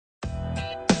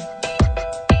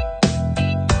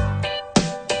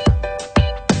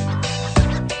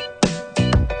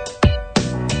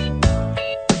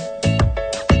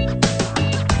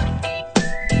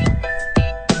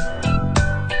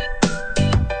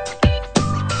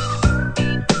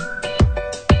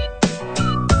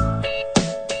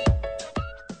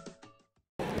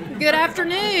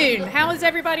afternoon. How is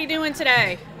everybody doing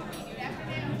today?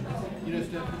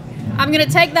 I'm going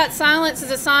to take that silence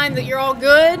as a sign that you're all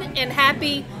good and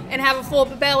happy and have a full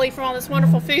belly from all this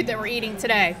wonderful food that we're eating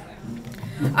today.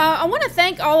 I want to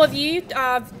thank all of you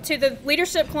to the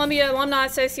Leadership Columbia Alumni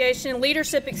Association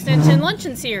Leadership Extension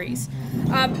Luncheon Series.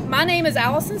 My name is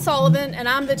Allison Sullivan, and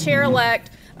I'm the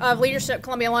chair-elect of Leadership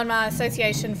Columbia Alumni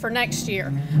Association for next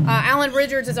year. Alan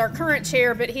Richards is our current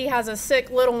chair, but he has a sick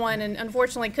little one and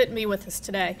unfortunately couldn't be with us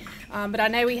today. But I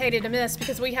know we hated to miss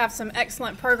because we have some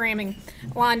excellent programming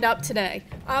lined up today.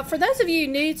 For those of you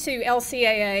new to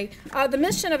LCAA, the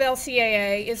mission of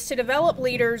LCAA is to develop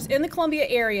leaders in the Columbia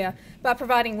area by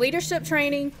providing leadership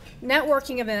training,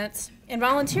 networking events, and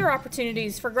volunteer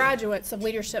opportunities for graduates of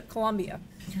Leadership Columbia.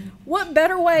 What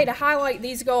better way to highlight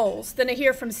these goals than to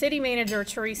hear from City Manager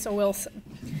Teresa Wilson?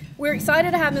 We're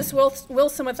excited to have Ms.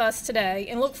 Wilson with us today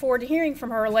and look forward to hearing from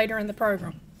her later in the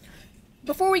program.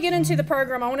 Before we get into the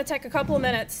program, I want to take a couple of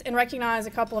minutes and recognize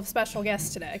a couple of special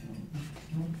guests today.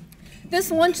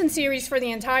 This luncheon series for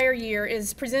the entire year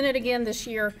is presented again this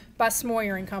year by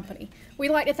Smoyer & Company. We'd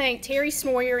like to thank Terry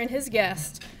Smoyer and his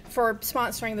guests for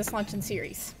sponsoring this luncheon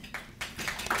series.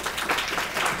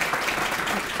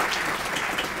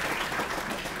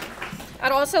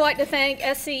 I'd also like to thank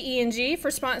SCE&G for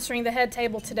sponsoring the head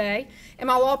table today, and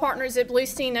my law partners at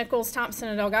Bluestein, Nichols, Thompson,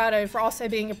 and Delgado for also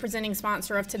being a presenting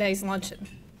sponsor of today's luncheon.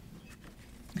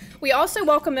 We also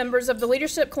welcome members of the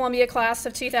Leadership Columbia class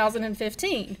of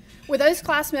 2015. With those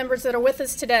class members that are with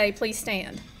us today, please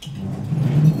stand.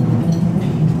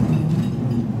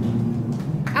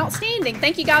 Outstanding.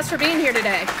 Thank you guys for being here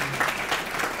today.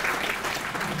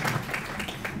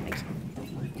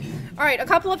 All right, a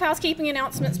couple of housekeeping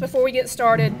announcements before we get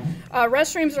started.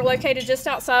 Restrooms are located just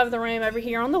outside of the room over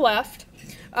here on the left.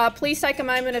 Please take a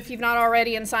moment, if you've not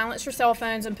already, and silence your cell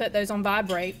phones and put those on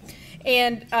vibrate.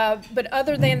 But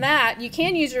other than that, you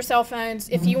can use your cell phones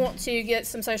if you want to get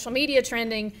some social media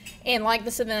trending and like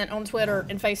this event on Twitter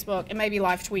and Facebook and maybe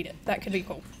live tweet it. That could be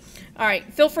cool. All right,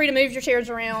 feel free to move your chairs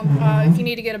around if you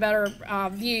need to get a better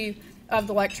view of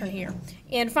the lectern here.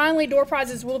 And finally, door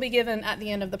prizes will be given at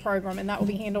the end of the program, and that will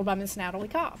be handled by Ms. Natalie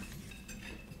Cobb.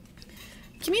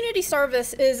 Community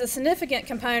service is a significant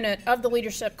component of the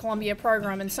Leadership Columbia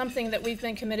program and something that we've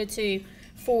been committed to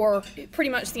for pretty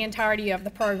much the entirety of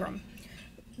the program.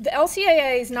 The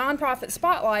LCAA's Nonprofit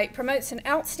Spotlight promotes an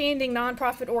outstanding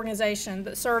nonprofit organization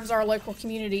that serves our local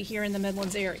community here in the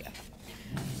Midlands area.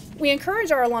 We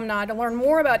encourage our alumni to learn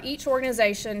more about each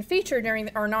organization featured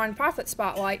during our Nonprofit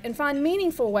Spotlight and find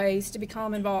meaningful ways to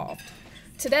become involved.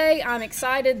 Today, I'm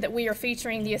excited that we are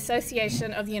featuring the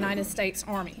Association of the United States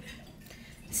Army.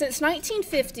 Since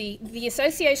 1950, the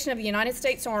Association of the United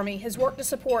States Army has worked to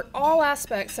support all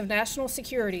aspects of national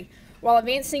security while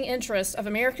advancing interests of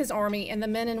America's Army and the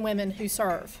men and women who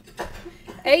serve.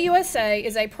 AUSA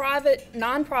is a private,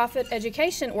 nonprofit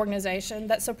education organization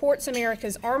that supports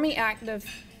America's Army active,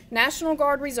 National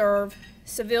Guard Reserve,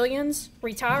 civilians,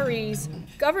 retirees,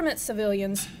 government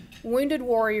civilians, wounded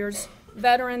warriors,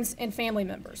 veterans, and family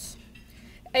members.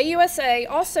 AUSA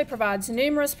also provides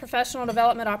numerous professional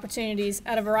development opportunities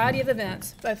at a variety of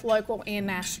events, both local and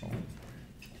national.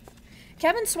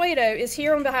 Kevin Suedo is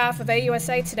here on behalf of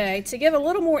AUSA today to give a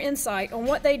little more insight on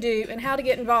what they do and how to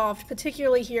get involved,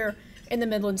 particularly here in the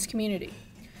Midlands community.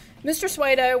 Mr.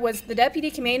 Suedo was the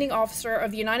Deputy Commanding Officer of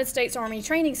the United States Army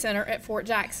Training Center at Fort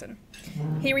Jackson.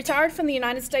 He retired from the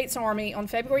United States Army on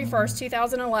February 1st,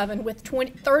 2011 with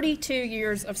 32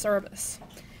 years of service.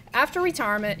 After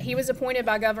retirement, he was appointed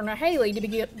by Governor Haley to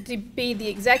be the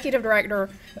Executive Director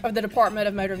of the Department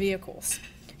of Motor Vehicles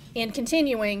and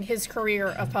continuing his career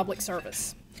of public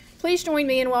service. Please join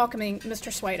me in welcoming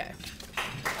Mr. Suedo.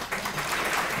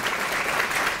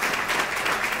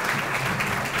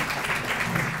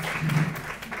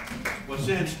 Well,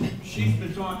 since she's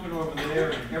been talking over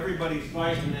there and everybody's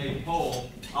fighting a poll,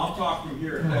 I'll talk from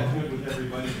here if that's good with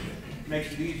everybody.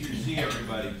 Makes it easier to see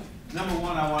everybody. Number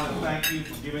one, I want to thank you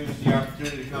for giving us the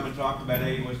opportunity to come and talk about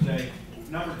AUSA.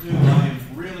 Number two, I am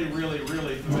really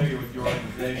familiar with your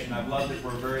organization. I've loved it for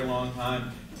a very long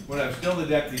time. When I was still the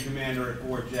Deputy Commander at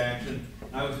Fort Jackson,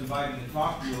 I was invited to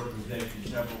talk to your organization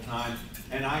several times,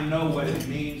 and I know what it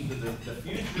means to the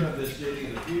future of the city,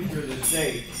 the future of the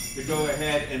state, to go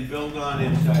ahead and build on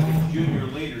its junior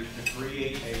leaders to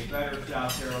create a better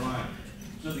South Carolina.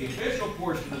 So the official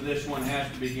portion of this one has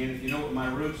to begin. If you know what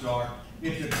my roots are,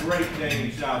 it's a great day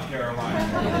in South Carolina.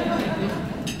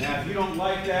 Now, if you don't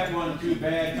like that one, too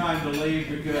bad, time to leave,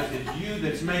 because it's you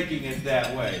that's making it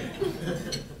that way.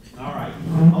 All right.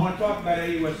 I want to talk about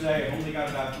AUSA. I've only got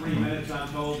about 3 minutes, I'm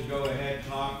told, to go ahead and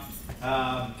talk.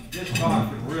 This talk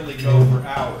could really go for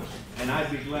hours. and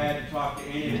I'd be glad to talk to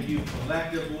any of you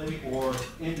collectively or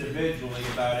individually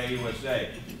about AUSA.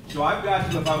 So I've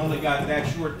got to, if I've only got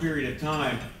that short period of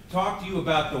time, talk to you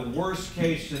about the worst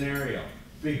case scenario,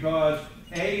 because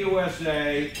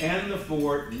AUSA and the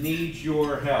fort needs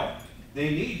your help.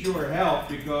 They need your help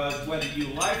because whether you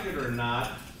like it or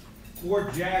not,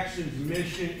 Fort Jackson's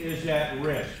mission is at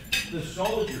risk. The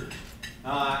soldiers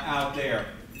out there,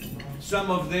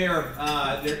 some of their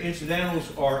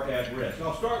incidentals are at risk.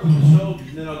 I'll start with the soldiers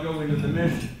and then I'll go into the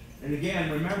mission. And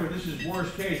again, remember, this is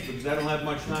worst case because I don't have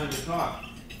much time to talk.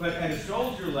 But at a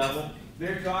soldier level,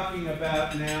 they're talking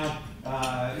about now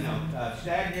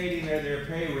stagnating their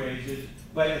pay raises,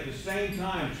 but at the same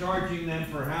time charging them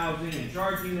for housing and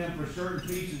charging them for certain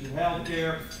pieces of health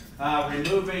care,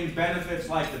 removing benefits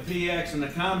like the PX and the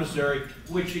commissary,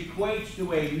 which equates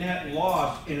to a net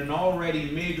loss in an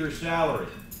already meager salary.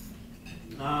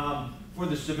 For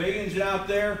the civilians out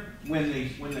there, when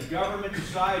the government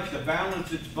decides to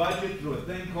balance its budget through a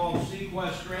thing called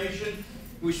sequestration,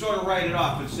 we sort of write it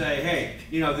off and say, hey,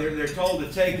 they're told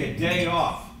to take a day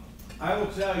off. I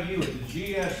will tell you, at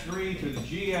the GS3 to the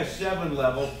GS7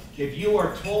 level, if you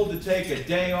are told to take a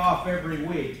day off every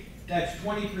week, that's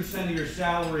 20% of your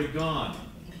salary gone.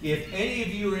 If any of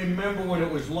you remember what it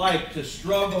was like to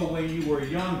struggle when you were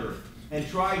younger and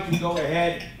try to go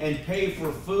ahead and pay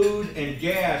for food and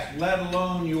gas, let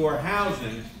alone your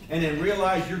housing, and then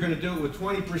realize you're going to do it with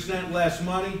 20% less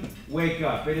money, wake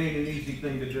up. It ain't an easy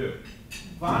thing to do.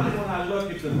 Finally, when I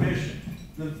look at the mission,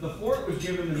 the fort was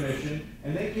given the mission,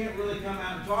 and they can't really come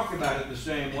out and talk about it the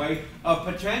same way, of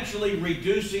potentially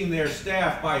reducing their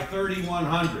staff by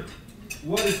 3,100.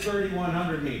 What does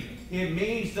 3,100 mean? It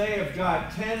means they have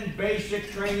got 10 basic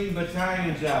training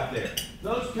battalions out there.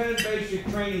 Those 10 basic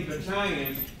training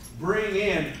battalions bring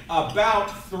in about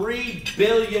 $3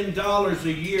 billion a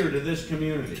year to this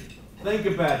community. Think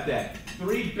about that.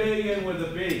 $3 billion with a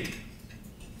B.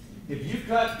 If you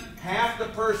cut half the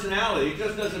personality, it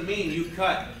just doesn't mean you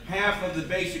cut half of the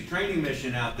basic training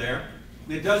mission out there.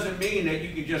 It doesn't mean that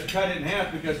you can just cut it in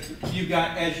half because you've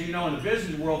got, as you know in the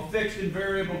business world, fixed and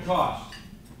variable costs.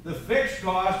 The fixed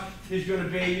cost is going to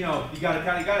be, you got to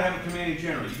have a commanding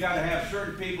general. You got to have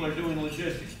certain people who are doing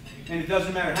logistics. And it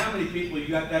doesn't matter how many people you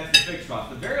got, that's the fixed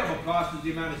cost. The variable cost is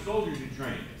the amount of soldiers you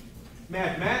train.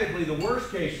 Mathematically, the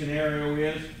worst case scenario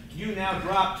is you now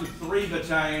drop to 3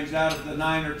 battalions out of the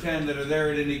 9 or 10 that are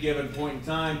there at any given point in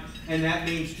time, and that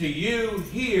means to you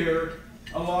here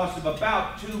a loss of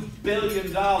about $2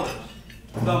 billion. The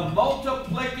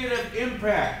multiplicative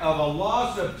impact of a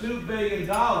loss of $2 billion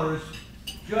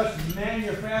just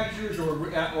manufactures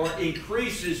or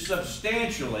increases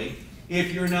substantially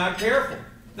if you're not careful.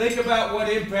 Think about what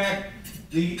impact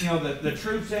the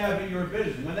troops have in your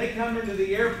business. When they come into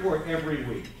the airport every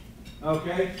week,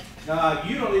 okay,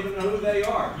 you don't even know who they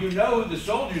are. You know who the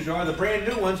soldiers are, the brand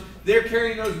new ones. They're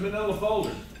carrying those manila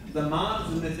folders. The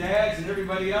moms and the dads and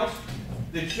everybody else.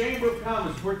 The Chamber of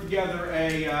Commerce put together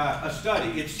a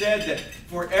study. It said that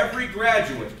for every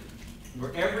graduate,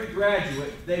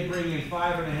 they bring in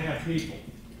 5.5 people.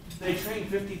 They train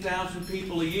 50,000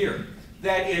 people a year.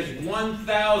 That is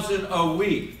 1,000 a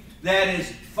week. That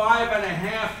is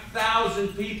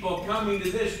 5,500 people coming to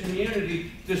this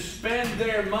community to spend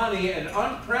their money at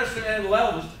unprecedented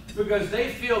levels because they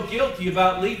feel guilty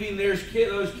about leaving those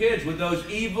kids with those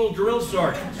evil drill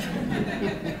sergeants.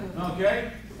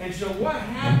 Okay? And so what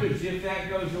happens if that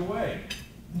goes away?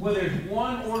 Well, there's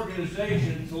one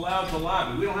organization that's allowed to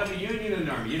lobby. We don't have a union in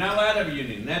the Army. You're not allowed to have a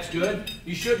union. That's good.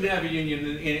 You shouldn't have a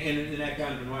union in that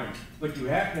kind of environment. But you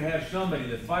have to have somebody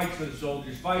that fights for the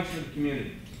soldiers, fights for the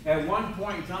community. At one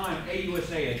point in time,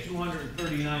 AUSA had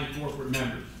 239 corporate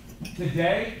members.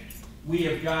 Today, we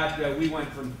went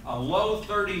from a low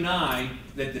 39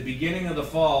 at the beginning of the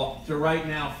fall to right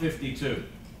now 52.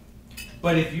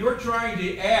 But if you're trying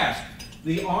to ask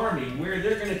the Army where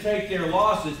they're going to take their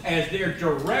losses as they're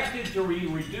directed to be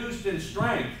reduced in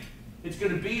strength, it's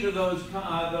going to be to those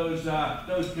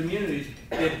communities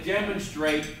that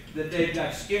demonstrate that they've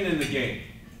got skin in the game.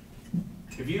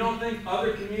 If you don't think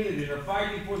other communities are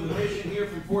fighting for the mission here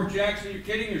from Fort Jackson, you're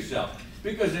kidding yourself,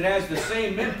 because it has the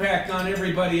same impact on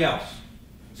everybody else.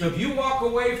 So if you walk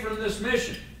away from this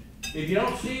mission, if you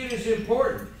don't see it as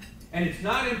important, and it's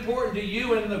not important to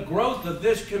you and the growth of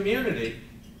this community,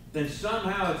 then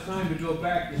somehow it's time to go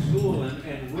back to school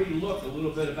and re-look a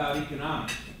little bit about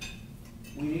economics.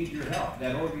 We need your help.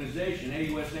 That organization,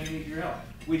 AUSA, needs your help.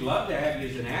 We'd love to have you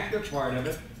as an active part of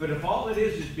it, but if all it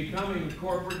is becoming a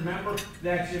corporate member,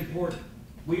 that's important.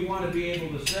 We want to be able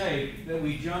to say that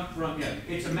we jump from,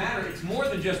 it's more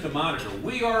than just a moniker.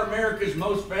 We are America's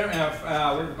most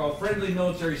friendly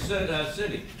military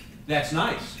city. That's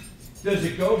nice. Does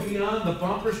it go beyond the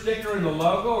bumper sticker and the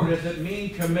logo, or does it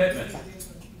mean commitment?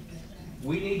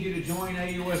 We need you to join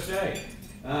AUSA.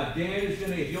 Dan is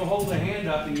going to, if you'll hold a hand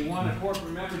up and you want a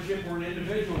corporate membership or an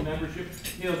individual membership,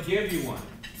 he'll give you one.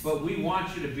 But we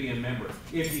want you to be a member.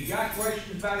 If you got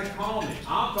questions about it, call me.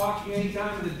 I'll talk to you any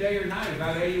time of the day or night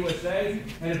about AUSA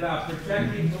and about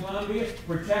protecting Columbia,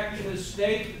 protecting the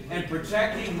state, and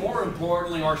protecting, more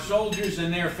importantly, our soldiers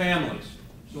and their families.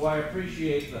 So I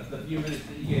appreciate the few minutes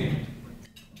that you gave me.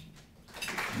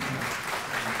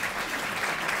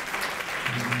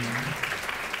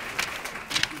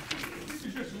 You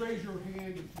just raise your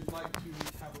hand if you'd like to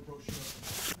have a brochure.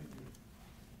 Thank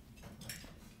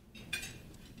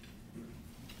you.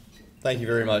 Thank you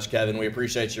very much, Kevin. We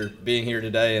appreciate your being here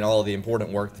today and all of the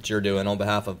important work that you're doing on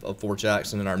behalf of Fort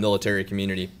Jackson and our military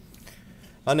community.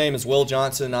 My name is Will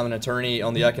Johnson. I'm an attorney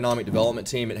on the Economic Development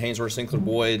team at Haynesworth Sinclair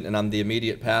Boyd, and I'm the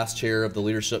immediate past chair of the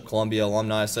Leadership Columbia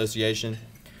Alumni Association.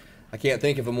 I can't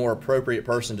think of a more appropriate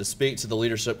person to speak to the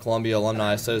Leadership Columbia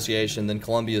Alumni Association than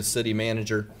Columbia's city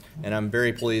manager, and I'm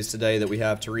very pleased today that we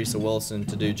have Teresa Wilson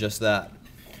to do just that.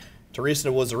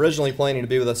 Teresa was originally planning to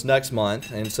be with us next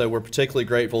month, and so we're particularly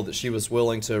grateful that she was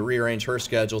willing to rearrange her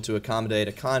schedule to accommodate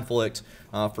a conflict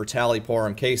for Tally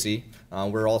Parham Casey.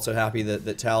 We're also happy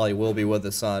that Tally will be with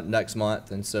us next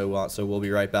month, and so we'll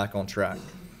be right back on track.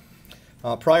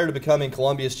 Prior to becoming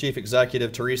Columbia's chief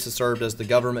executive, Teresa served as the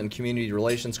Government and Community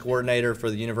Relations Coordinator for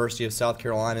the University of South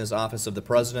Carolina's Office of the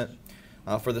President.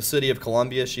 For the City of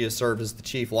Columbia, she has served as the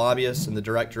Chief Lobbyist and the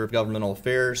Director of Governmental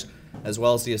Affairs, as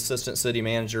well as the Assistant City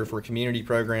Manager for Community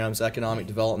Programs, Economic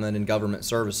Development, and Government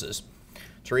Services.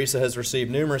 Teresa has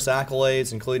received numerous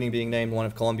accolades, including being named one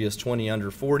of Columbia's 20 under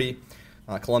 40,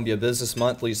 Columbia Business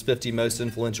Monthly's 50 Most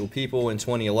Influential People in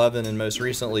 2011, and most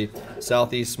recently,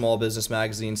 Southeast Small Business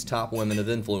Magazine's Top Women of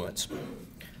Influence.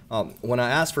 When I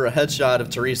asked for a headshot of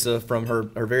Teresa from her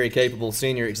very capable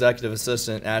senior executive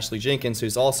assistant, Ashley Jenkins,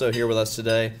 who's also here with us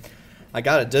today, I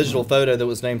got a digital photo that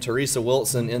was named Teresa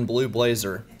Wilson in blue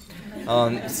blazer.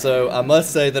 So I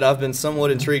must say that I've been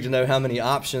somewhat intrigued to know how many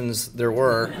options there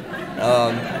were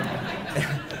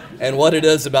and what it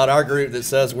is about our group that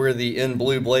says we're the in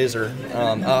blue blazer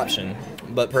option.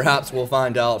 But perhaps we'll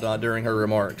find out during her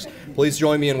remarks. Please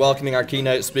join me in welcoming our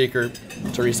keynote speaker,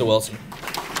 Teresa Wilson.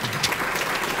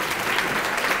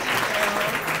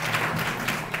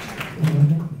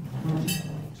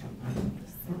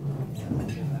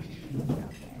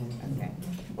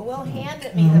 Will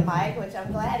handed me the mic, which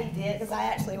I'm glad he did, because I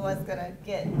actually was going to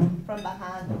get from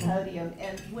behind the podium.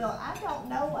 And Will, I don't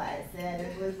know why it said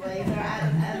it was laser.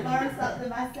 I learned something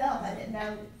myself. I didn't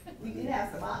know we did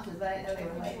have some options, but I didn't know they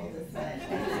were labeled as such.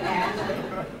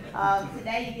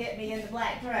 Today you get me in the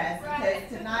black dress,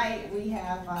 because tonight we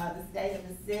have the State of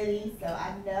the City, so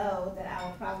I know that I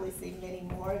will probably see many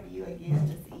more of you again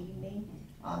this evening.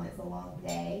 It's a long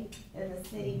day in the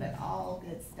city, but all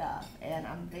good stuff. And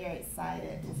I'm very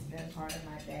excited to spend part of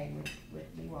my day with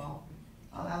you all.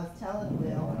 I was telling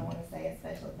Will, and I want to say a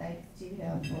special thanks to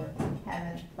him for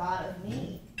having thought of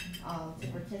me to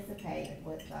participate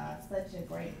with such a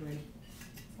great group.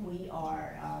 We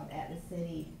are at the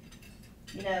city,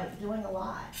 doing a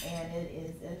lot, and it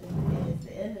is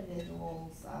the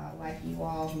individuals like you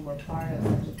all who are part of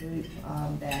such a group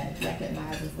that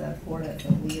recognizes the importance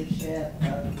of leadership,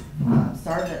 of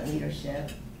servant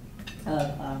leadership,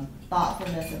 of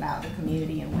thoughtfulness about the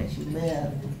community in which you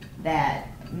live, that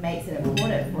makes it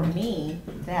important for me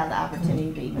to have the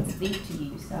opportunity to even speak to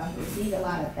you. So I've received a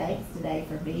lot of thanks today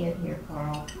for being here,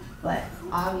 Carl, but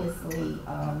obviously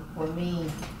for me,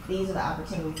 these are the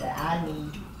opportunities that I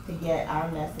need to get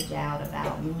our message out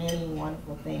about many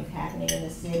wonderful things happening in the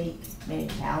city, many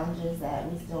challenges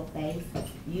that we still face.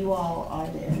 You all are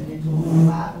the individuals who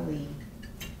I believe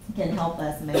can help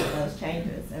us make those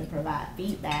changes and provide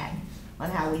feedback on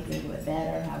how we can do it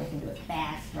better, how we can do it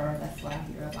faster. That's what I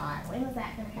hear a lot. When is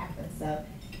that going to happen? So,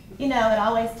 it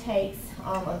always takes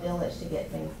a village to get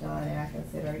things done, and I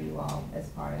consider you all as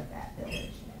part of that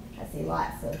village. I see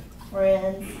lots of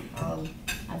friends.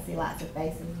 I see lots of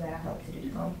faces that I hope to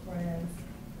become friends,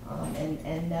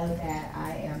 and know that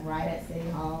I am right at City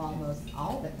Hall almost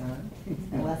all the time,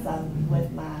 unless I'm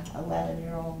with my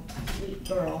 11-year-old sweet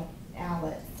girl,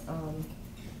 Alex,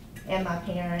 and my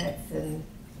parents and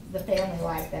the family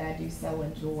life that I do so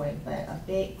enjoy. But a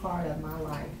big part of my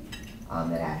life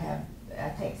that I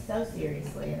take so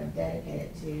seriously and am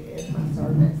dedicated to is my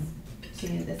service to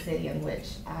the city in which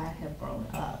I have grown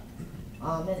up.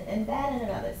 And that in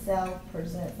and of itself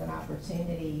presents an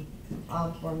opportunity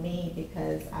for me,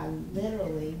 because I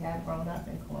literally have grown up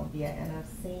in Columbia, and I've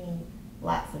seen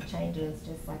lots of changes,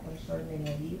 just like I'm sure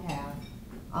many of you have.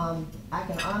 I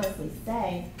can honestly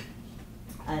say,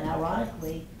 and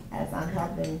ironically, as I'm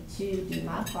helping to do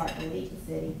my part to lead the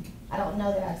city, I don't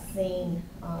know that I've seen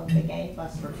the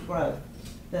gangbusters growth,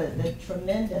 the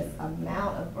tremendous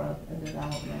amount of growth and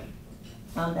development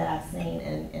that I've seen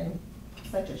in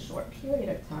such a short period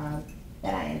of time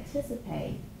that I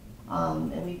anticipate,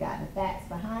 and we've got the facts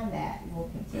behind that, will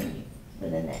continue for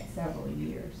the next several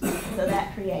years. So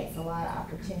that creates a lot of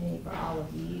opportunity for all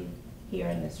of you here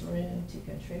in this room to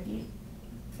contribute.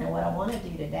 And what I want to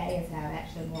do today is have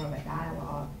actually more of a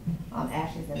dialogue.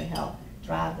 Ashley's going to help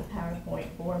drive the PowerPoint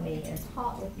for me and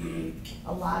talk with you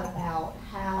a lot about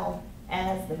how,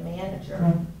 as the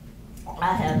manager,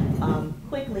 I have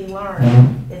quickly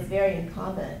learned it's very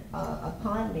incumbent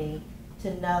upon me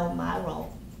to know my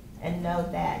role and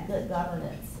know that good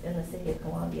governance in the city of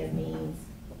Columbia means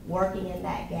working in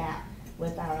that gap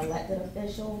with our elected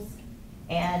officials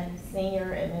and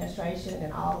senior administration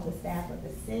and all of the staff of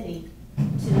the city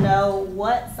to know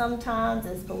what sometimes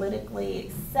is politically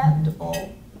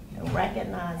acceptable and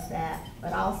recognize that,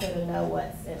 but also to know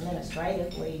what's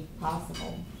administratively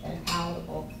possible and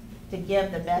palatable, to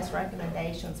give the best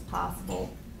recommendations possible,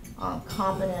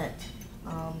 competent,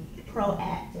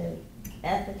 proactive,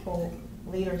 ethical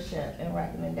leadership and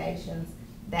recommendations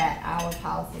that our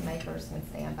policymakers can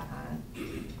stand behind.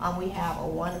 We have a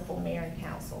wonderful mayor and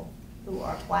council who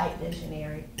are quite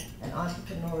visionary and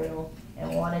entrepreneurial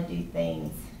and want to do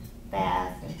things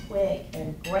fast and quick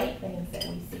and great things that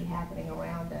we see happening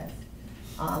around us.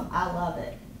 I love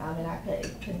it. I mean,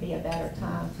 it couldn't be a better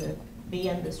time to be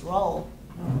in this role.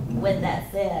 With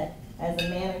that said, as a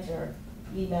manager,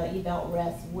 you know you don't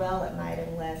rest well at night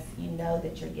unless you know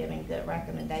that you're giving good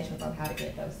recommendations on how to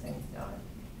get those things done.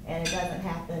 And it doesn't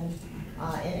happen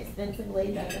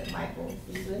inexpensively, does it, Michael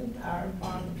Susan, our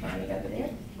bond attorney over there?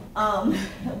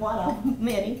 One of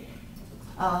many.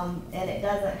 And it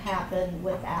doesn't happen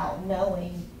without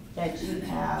knowing that you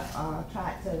have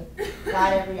tried to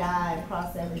dot every I and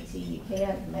cross every T you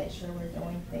can to make sure we're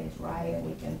doing things right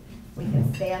and we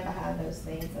can stand behind those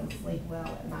things and sleep well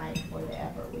at night for the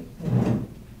effort we put in.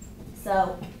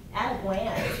 So at a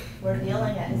glance, we're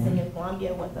dealing at the City of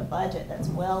Columbia with a budget that's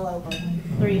well over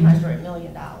 $300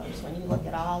 million when you look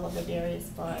at all of the various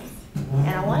funds. And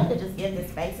I wanted to just give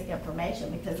this basic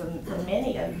information because for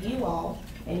many of you all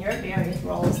in your various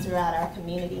roles throughout our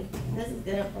community, this is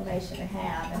good information to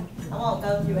have. And I won't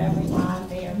go through every line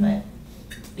there, but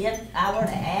if I were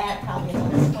to add probably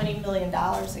another $20 million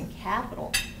in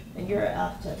capital, then you're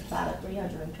up to about a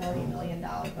 $330 million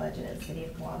budget at the City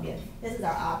of Columbia. This is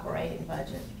our operating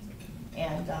budget.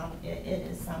 And it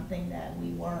is something that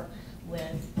we work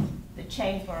with the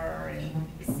Chamber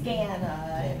and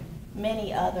SCANA and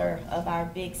many other of our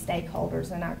big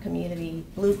stakeholders in our community,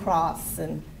 Blue Cross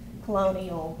and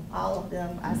Colonial, all of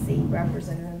them I see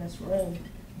represented in this room.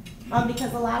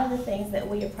 Because a lot of the things that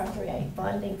we appropriate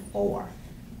funding for,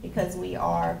 because we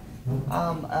are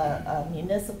a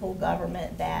municipal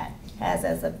government that has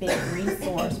as a big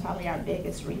resource, probably our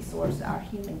biggest resource, our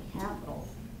human capital,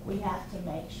 we have to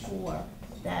make sure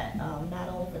that not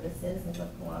only for the citizens of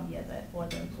Columbia, but for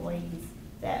the employees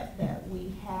that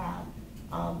we have,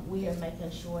 we are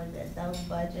making sure that those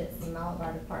budgets and all of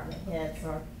our department heads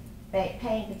are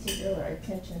paying particular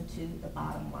attention to the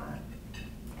bottom line.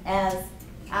 As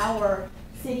our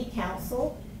city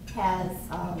council has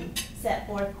set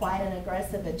forth quite an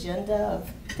aggressive agenda of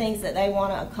things that they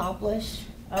want to accomplish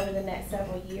over the next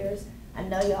several years, I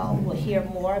know y'all will hear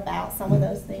more about some of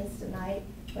those things tonight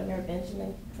when Mayor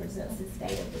Benjamin presents the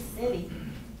state of the city.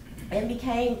 It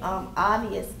became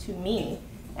obvious to me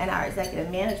and our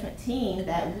executive management team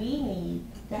that we need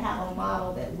to have a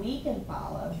model that we can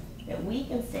follow, that we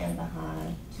can stand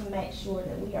behind to make sure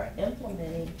that we are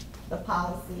implementing the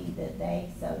policy that they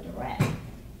so direct.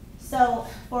 So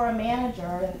for a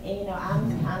manager, and you know,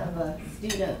 I'm kind of a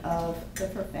student of the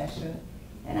profession,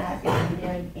 and I've gotten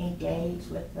very engaged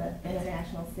with the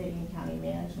International City and County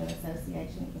Management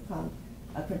Association to become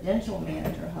a credential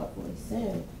manager hopefully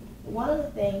soon. One of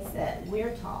the things that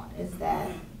we're taught is that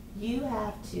you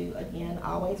have to, again,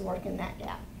 always work in that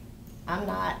gap. I'm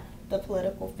not the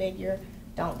political figure,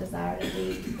 don't desire to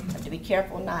be. You have to be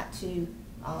careful not to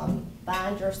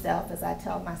find yourself, as I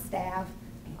tell my staff,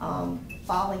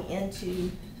 falling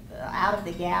into, out of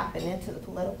the gap and into the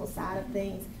political side of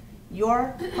things.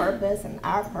 Your purpose and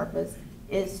our purpose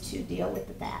is to deal with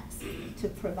the facts, to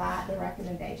provide the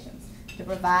recommendations, to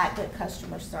provide good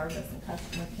customer service and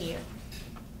customer care.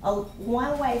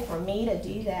 One way for me to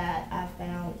do that, I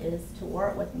found, is to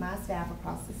work with my staff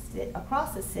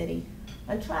across the city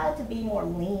and try to be more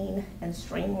lean and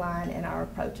streamlined in our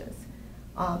approaches.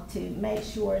 to make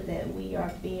sure that we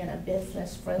are being a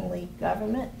business-friendly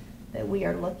government, that we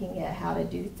are looking at how to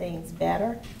do things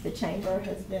better. The chamber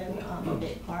has been a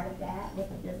big part of that with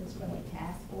the business-friendly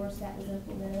task force that was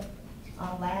implemented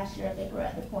last year. I think we're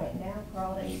at the point now,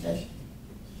 Carl, that you just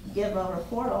give a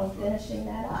report on finishing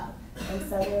that up. And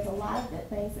so there's a lot of good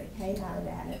things that came out of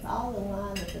that. And it's all in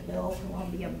line with the Build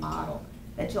Columbia model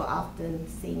that you'll often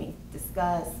see me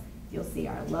discuss. You'll see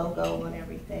our logo on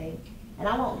everything. And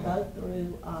I won't go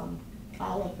through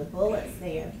all of the bullets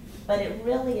there, but it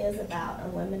really is about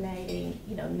eliminating,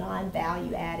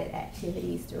 non-value added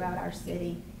activities throughout our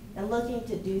city and looking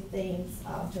to do things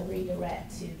to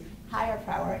redirect to higher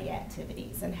priority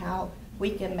activities and how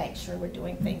we can make sure we're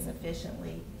doing things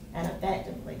efficiently and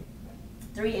effectively.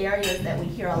 3 areas that we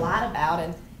hear a lot about,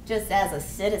 and just as a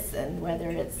citizen, whether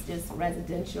it's just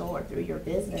residential or through your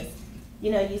business,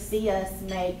 you see us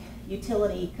make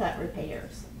utility cut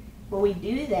repairs. Well, we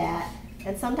do that,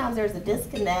 and sometimes there's a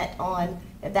disconnect on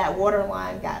if that water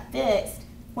line got fixed,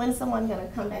 when's someone going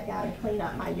to come back out and clean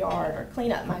up my yard or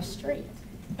clean up my street?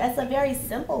 That's a very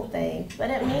simple thing, but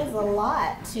it means a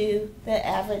lot to the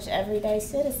average everyday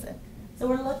citizen. So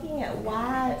we're looking at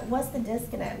what's the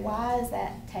disconnect? Why is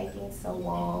that taking so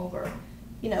long? Or,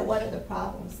 what are the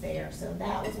problems there? So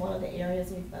that was one of the areas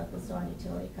we focused on,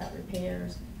 utility cut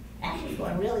repairs. Actually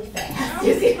going really fast.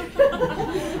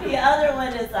 The other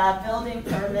one is building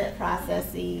permit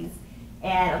processes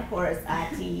and, of course,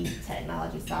 IT,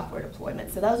 technology, software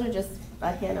deployment. So those are just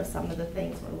a hint of some of the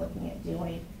things we're looking at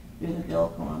doing through the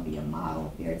Build Columbia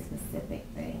model, very specific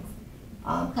things.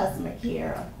 Customer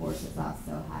care, of course, is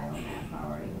also high on that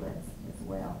priority list as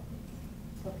well.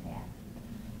 Okay.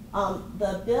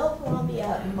 The Build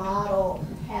Columbia model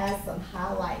has some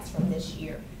highlights from this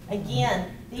year.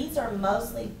 Again, these are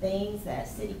mostly things that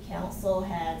City Council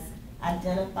has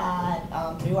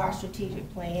identified through our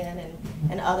strategic plan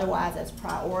and otherwise as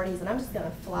priorities. And I'm just going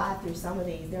to fly through some of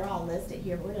these. They're all listed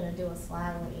here. We're going to do a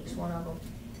slide on each one of them.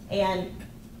 And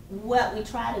what we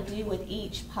try to do with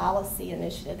each policy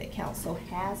initiative that Council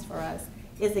has for us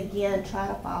is, again, try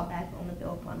to fall back on the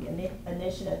Build Columbia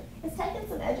initiative. It's taking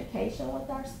some education with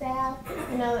our staff.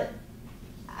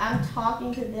 I'm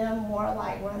talking to them more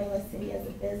like running the city as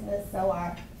a business, so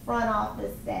our front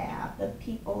office staff, the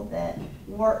people that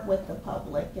work with the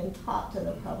public and talk to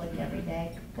the public every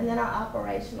day, and then our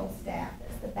operational staff,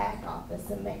 that's the back office,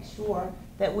 and make sure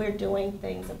that we're doing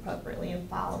things appropriately and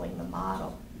following the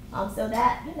model. So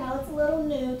that, it's a little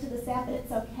new to the staff, but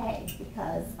it's okay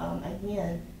because,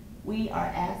 again, we are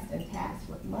asked and tasked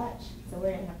with much, so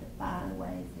we're going to have to find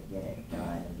ways to get it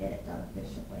done and get it done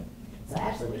efficiently. So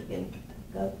actually we can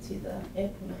go to the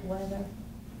Inclement Weather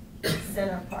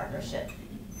Center partnership.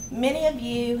 Many of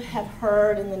you have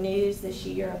heard in the news this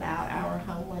year about our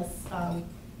homeless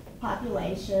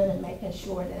population and making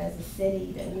sure that as a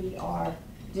city that we are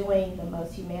doing the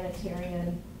most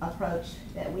humanitarian approach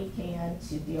that we can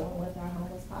to dealing with our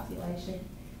homeless population.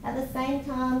 At the same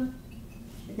time,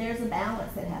 there's a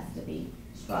balance that has to be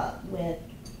struck with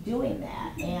doing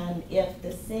that. And if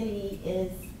the city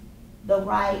is the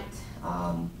right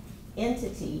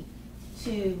entity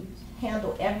to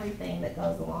handle everything that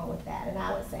goes along with that, and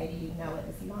I would say to you, no, it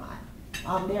is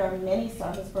not. There are many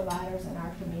service providers in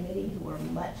our community who are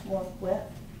much more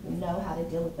equipped, who know how to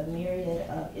deal with the myriad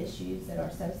of issues that are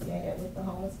associated with the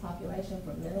homeless population,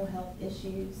 from mental health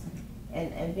issues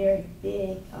and very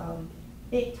big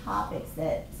topics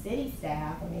that city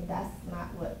staff, that's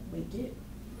not what we do.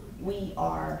 We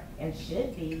are and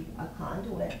should be a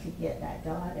conduit to get that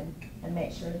done and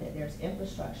make sure that there's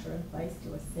infrastructure in place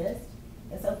to assist.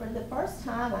 And so for the first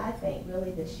time, I think,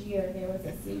 really this year, there was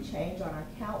a sea change on our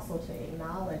council to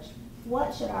acknowledge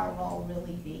what should our role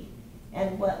really be.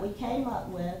 And what we came up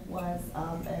with was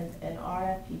an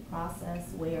RFP process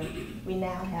where we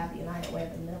now have the United Way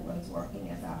of the Midlands working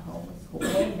as our homeless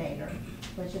coordinator,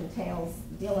 which entails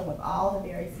dealing with all the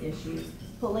various issues,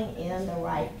 pulling in the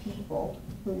right people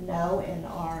who know and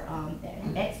are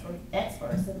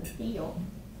experts in the field.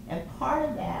 And part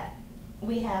of that,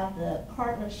 we have the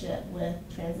partnership with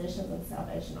Transitions and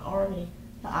Salvation Army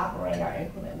to operate our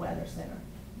Inclement Weather Center.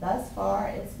 Thus far,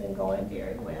 it's been going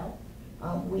very well.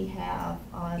 We have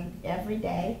on every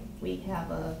day, we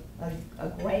have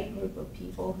a great group of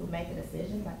people who make a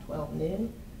decision by 12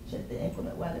 noon. Should the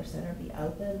Inclement Weather Center be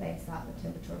open based off a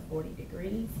temperature of 40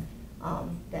 degrees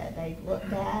that they've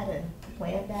looked at and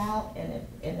planned out, and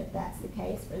if that's the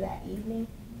case for that evening,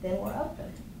 then we're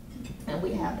open. And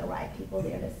we have the right people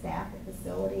there to staff the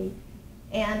facility.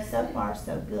 And so far,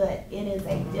 so good. It is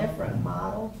a different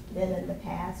model than in the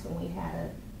past when we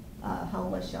had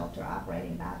homeless shelter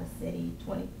operating by the city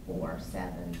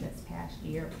 24/7 this past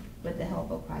year with the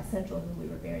help of Christ Central, who we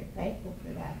were very thankful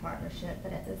for that partnership.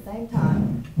 But at the same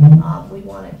time, we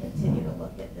want to continue to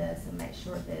look at this and make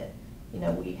sure that, you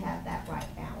know, we have that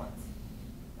right balance.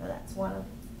 So that's one of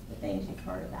the things you've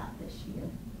heard about this year.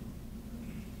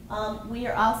 We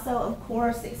are also, of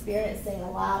course, experiencing a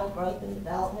lot of growth and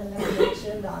development that I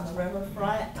mentioned on the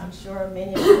riverfront. I'm sure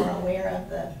many of you are aware of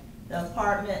the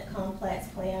apartment complex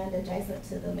planned adjacent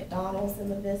to the McDonald's in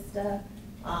the Vista,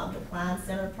 the Klein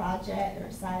Center project. They're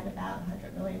excited about a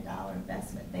 $100 million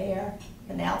investment there.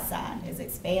 Canal side is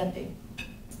expanding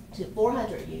to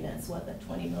 400 units with a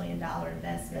 $20 million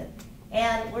investment.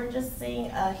 And we're just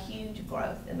seeing a huge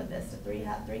growth in the Vista,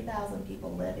 3,000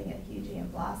 people living at Hughie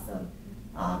and Blossom,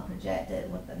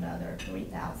 projected with another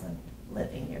 3,000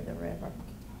 living near the river.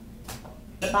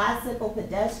 The bicycle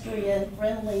pedestrian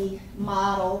friendly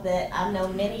model that I know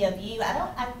many of you,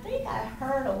 I think I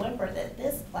heard a whimper that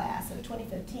this class in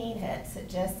 2015 had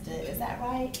suggested, is that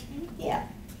right? Yeah,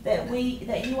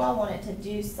 that you all wanted to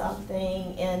do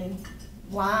something in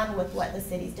line with what the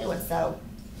city's doing. So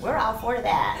we're all for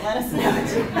that. Let us know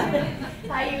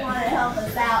how you want to help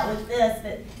us out with this.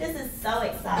 But this is so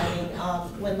exciting.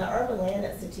 When the Urban Land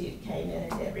Institute came in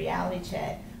and did reality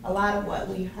check, a lot of what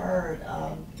we heard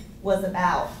was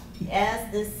about,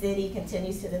 as this city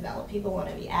continues to develop, people want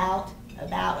to be out,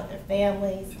 about with their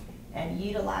families, and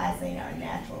utilizing our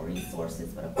natural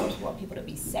resources, but of course we want people to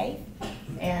be safe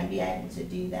and be able to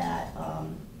do that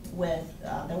with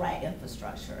the right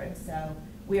infrastructure. And so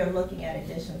we are looking at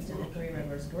additions to the Three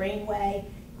Rivers Greenway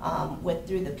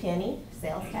through the penny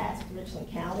sales tax for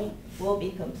Richland County. We'll be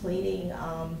completing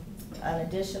an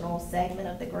additional segment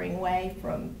of the Greenway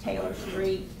from Taylor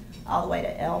Street all the way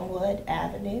to Elmwood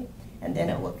Avenue, and then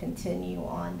it will continue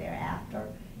on thereafter.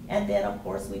 And then, of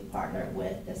course, we partnered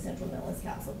with the Central Midlands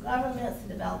Council of Governments to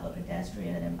develop a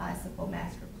pedestrian and bicycle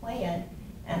master plan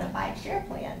and a bike share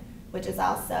plan, which is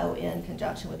also in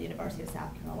conjunction with the University of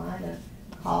South Carolina,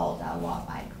 called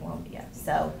Leadership Columbia.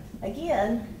 So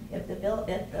again, if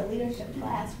the leadership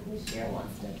class from this year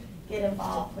wants to get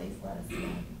involved, please let us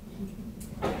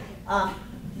know.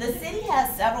 The city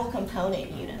has several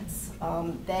component units.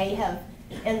 They have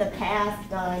in the past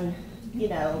done, you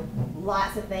know,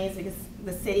 lots of things because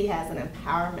the city has an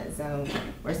empowerment zone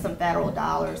where some federal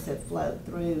dollars have flowed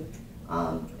through,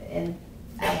 and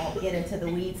I won't get into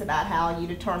the weeds about how you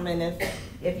determine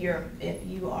if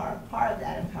you are part of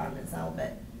that empowerment zone.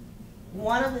 But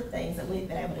one of the things that we've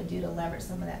been able to do to leverage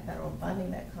some of that federal funding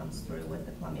that comes through with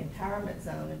the Columbia Empowerment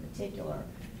Zone in particular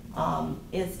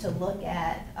is to look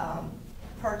at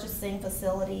purchasing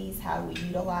facilities, how do we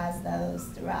utilize those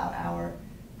throughout our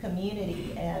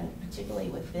community, and particularly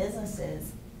with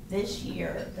businesses. This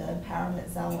year, the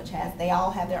Empowerment Zone, which they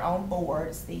all have their own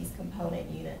boards, these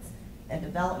component units and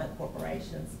development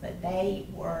corporations, but they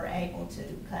were able to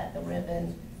cut the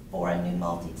ribbon for a new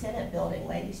multi-tenant building,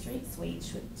 Lady Street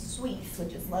Suites,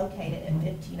 which is located at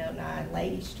 1509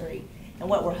 Lady Street. And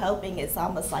what we're hoping is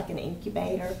almost like an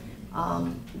incubator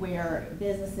where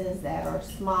businesses that are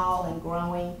small and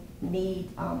growing need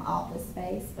office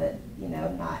space, but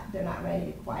they're not ready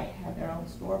to quite have their own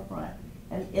storefront.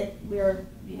 And we're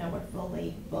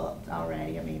fully booked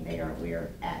already. I mean,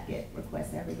 we're at get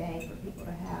requests every day for people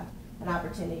to have an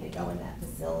opportunity to go in that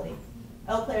facility.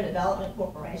 Eau Claire Development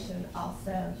Corporation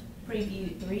also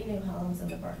previewed 3 new homes in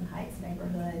the Burton Heights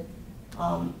neighborhood.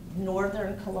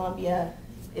 Northern Columbia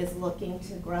is looking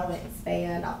to grow and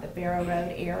expand off the Farrow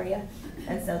Road area,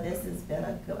 and so this has been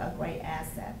a great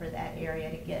asset for that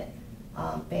area to get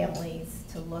families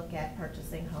to look at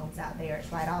purchasing homes out there.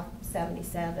 It's right off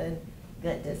 77,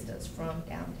 good distance from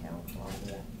downtown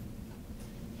Columbia.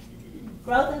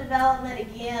 Growth and development,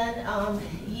 again, I'm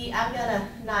gonna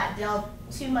not delve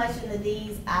too much into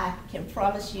these. I can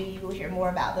promise you will hear more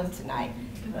about them tonight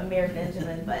from Mayor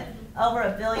Benjamin, but over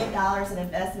 $1 billion in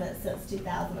investment since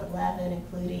 2011,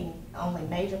 including only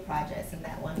major projects in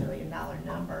that $1 billion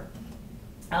number.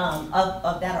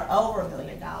 Of that are over $1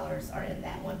 billion are in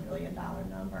that $1 billion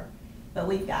number. But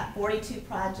we've got 42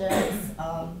 projects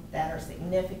that are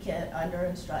significant, under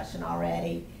instruction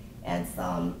already, and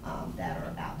some that are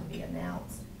about to be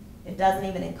announced. It doesn't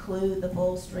even include the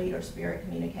Bull Street or Spirit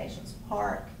Communications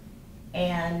Park,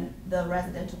 and the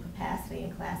residential capacity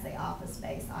in Class A office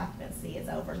space occupancy is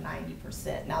over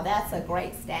 90%. Now that's a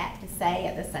great stat to say.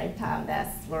 At the same time,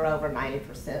 we're over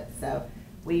 90%. So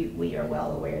we are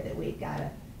well aware that we've got to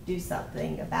do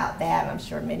something about that. I'm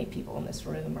sure many people in this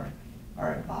room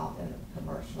are involved in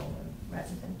commercial and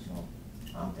residential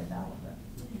development.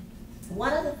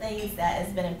 One of the things that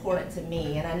has been important to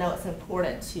me, and I know it's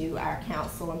important to our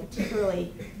council, and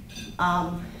particularly,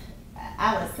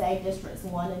 I would say districts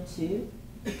 1 and 2,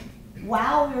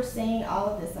 while we're seeing all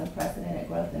of this unprecedented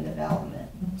growth and development,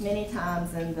 many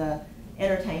times in the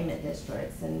entertainment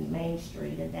districts and Main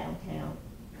Street and downtown,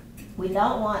 we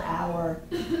don't want our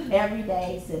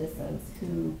everyday citizens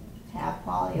who have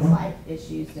quality of life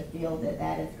issues to feel that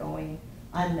that is going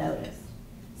unnoticed.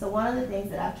 So one of the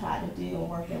things that I've tried to do in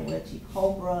working with Chief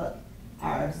Holbrook,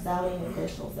 our zoning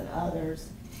officials and others,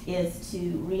 is to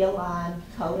realign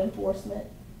code enforcement.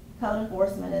 Code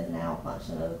enforcement is now a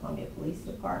function of the Columbia Police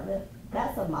Department.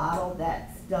 That's a model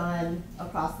that's done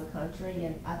across the country,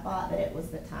 and I thought that it was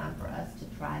the time for us to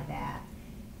try that.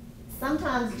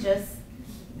 Sometimes just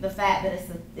the fact that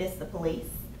it's the police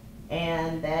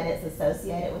and that it's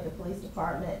associated with the police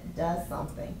department does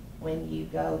something when you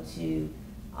go to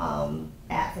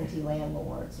absentee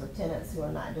landlords or tenants who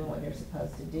are not doing what they're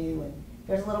supposed to do, and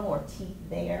there's a little more teeth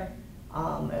there,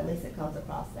 or at least it comes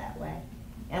across that way.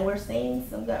 And we're seeing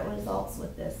some good results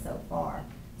with this so far.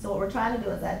 So what we're trying to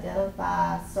do is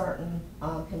identify certain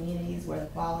communities where the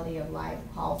quality of life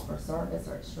calls for service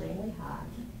are extremely high,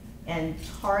 and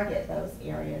target those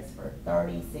areas for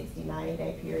 30, 60,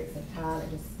 90-day periods of time and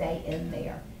just stay in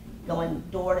there, going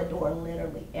door to door,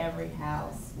 literally every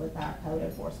house with our code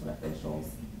enforcement officials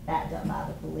backed up by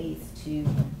the police to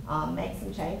make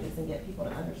some changes and get people to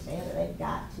understand that they've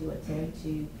got to attend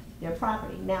to their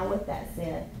property. Now, with that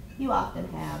said, you often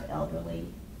have elderly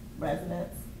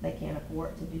residents. They can't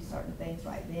afford to do certain things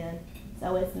right then.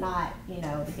 So it's not, you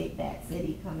know, the big bad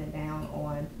city coming down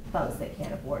on folks that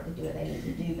can't afford to do what they need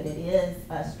to do, but it is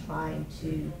us trying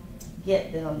to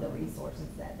get them the resources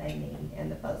that they need.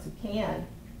 And the folks who can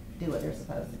do what they're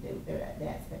supposed to do, the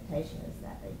expectation is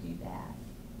that they do that.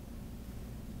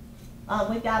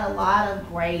 We've got a lot of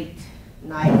great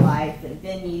nightlife and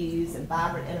venues and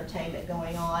vibrant entertainment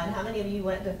going on. How many of you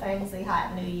went to Famously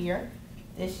Hot New Year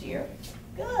this year?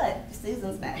 Good.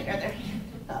 Susan's back there. They're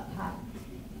up high.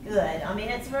 Good. I mean,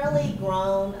 it's really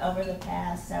grown over the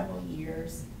past several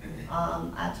years.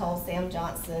 I told Sam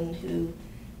Johnson, who,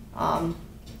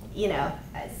 you know,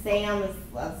 Sam is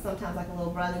sometimes like a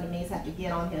little brother to me, so I have to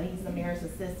get on him. He's the mayor's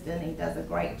assistant. He does a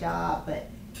great job, but,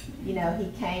 you know, he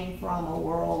came from a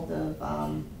world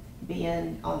of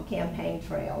being on campaign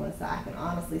trail, and so I can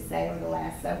honestly say over the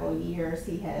last several years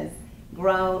he has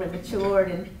grown and matured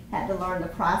and had to learn the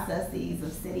processes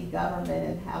of city government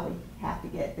and how we have to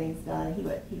get things done. He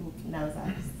knows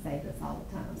I say this all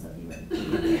the time, so he wouldn't be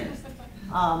embarrassed.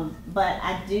 But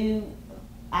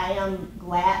I am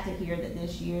glad to hear that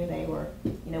this year they were,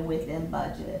 you know, within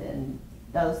budget and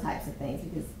those types of things,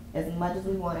 because as much as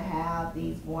we want to have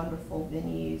these wonderful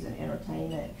venues and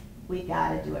entertainment, we've got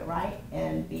to do it right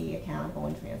and be accountable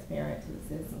and transparent to the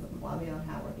citizens of Columbia on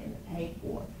how we're getting paid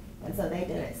for. And so they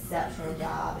did an exceptional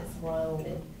job. It's grown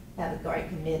and have a great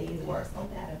committee who works on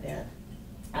that event.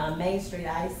 Main Street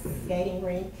Ice Skating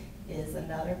Rink is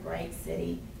another great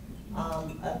city,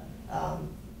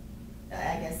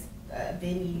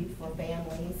 venue for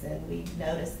families, and we've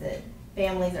noticed that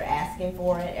families are asking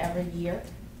for it every year.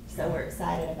 So we're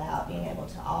excited about being able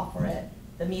to offer it.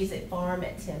 The Music Farm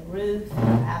at Tin Roof, I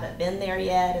haven't been there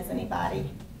yet. Has anybody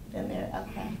been there?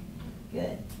 Okay,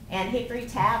 good. And Hickory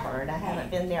Tavern, I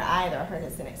haven't been there either. I heard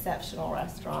it's an exceptional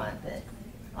restaurant that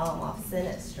off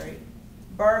Senate Street.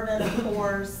 Bourbon, of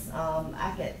course,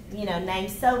 I could, you know, name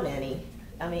so many.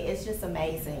 I mean, it's just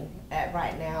amazing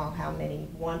right now how many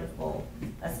wonderful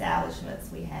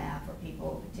establishments we have for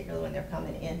people, particularly when they're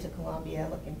coming into Columbia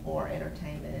looking for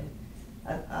entertainment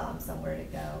and somewhere to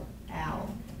go out.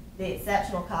 The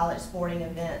exceptional college sporting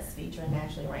events featuring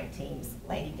nationally ranked teams,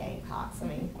 Lady Gamecocks. I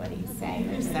mean, what do you say?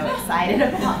 They're so excited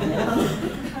about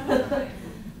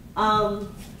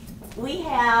them. We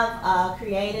have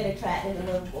created attractive and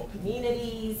livable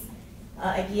communities.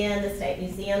 Again, the State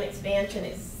Museum expansion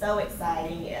is so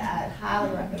exciting. I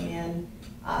highly recommend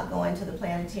going to the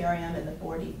planetarium and the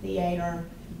 4D Theater,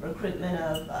 recruitment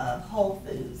of Whole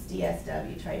Foods,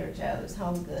 DSW, Trader Joe's,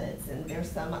 Home Goods, and there's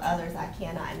some others I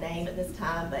cannot name at this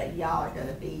time, but y'all are going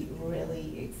to be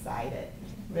really excited,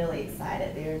 really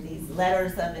excited. There are these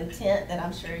letters of intent that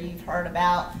I'm sure you've heard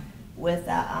about with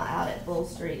out at Bull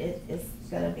Street. It's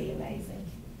going to be amazing.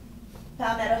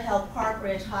 Palmetto Health Park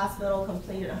Ridge Hospital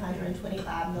completed a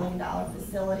 $125 million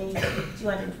facility,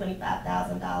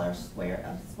 225,000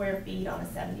 square feet on a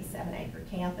 77-acre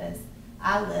campus.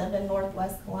 I live in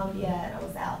Northwest Columbia, and I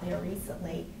was out there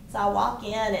recently So I walk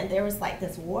in and there was like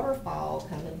this waterfall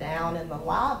coming down in the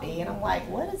lobby, and I'm like,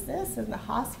 what is this in the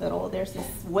hospital? There's this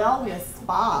wellness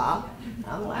spa.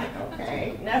 I'm like,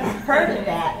 okay, never heard of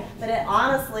that. But it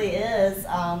honestly is,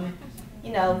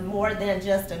 you know, more than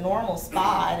just a normal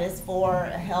spa. It is for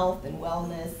health and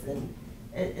wellness, and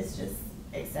it's just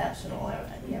exceptional.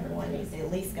 Everyone needs to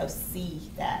at least go see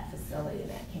that facility,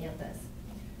 that campus.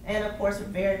 And of course, we're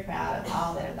very proud of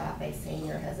all that Agape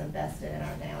Senior has invested in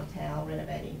our downtown,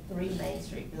 renovating 3 Main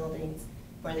Street buildings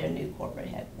for their new corporate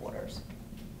headquarters.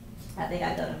 I think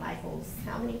I go to Michael's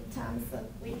how many times a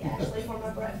week, actually, for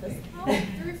my breakfast? Oh,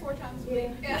 3 or 4 times a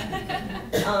week.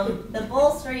 Yeah. The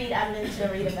Bull Street, I mentioned,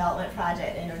 redevelopment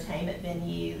project entertainment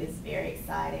venue is very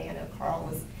exciting. I know Carl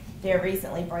was there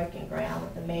recently breaking ground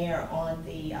with the mayor on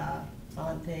the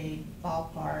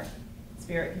ballpark,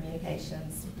 Spirit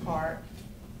Communications Park.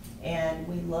 And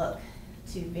we look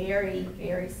to very,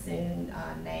 very soon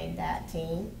name that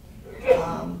team.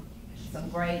 Some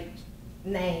great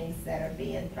names that are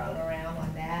being thrown around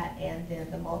on that. And then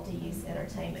the multi-use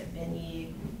entertainment venue,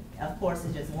 of course,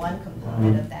 is just one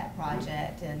component of that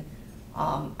project. And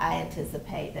I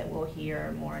anticipate that we'll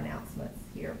hear more announcements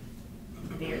here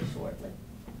very shortly.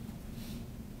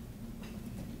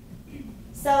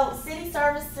 So city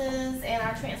services and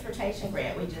our transportation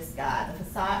grant we just got, the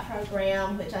facade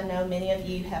program, which I know many of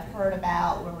you have heard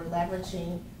about, where we're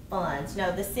leveraging funds. You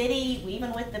know, the city,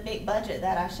 even with the big budget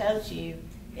that I showed you,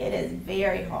 it is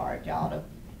very hard, y'all, to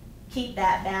keep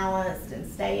that balanced and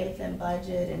stay within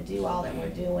budget and do all that we're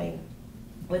doing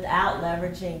without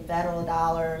leveraging federal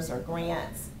dollars or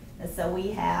grants. And so we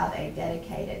have a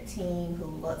dedicated team who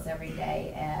looks every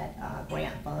day at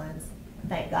grant funds.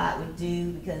 Thank God we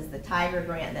do, because the Tiger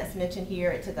grant that's mentioned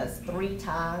here, it took us 3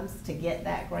 times to get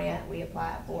that grant. We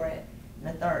applied for it,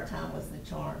 and the 3rd time was the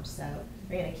charm. So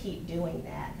we're going to keep doing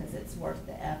that because it's worth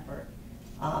the effort.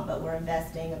 But we're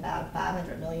investing about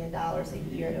 $500 million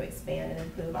a year to expand and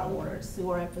improve our water and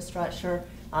sewer infrastructure.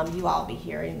 You all will be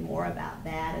hearing more about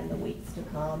that in the weeks to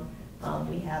come.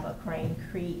 We have a Crane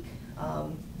Creek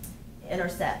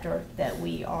interceptor that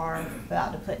we are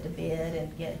about to put to bid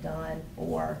and get done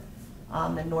for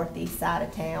the northeast side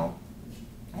of town.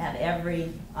 I have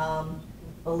every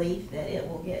belief that it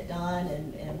will get done,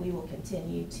 and we will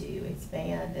continue to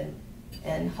expand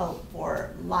and hope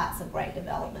for lots of great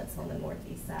developments on the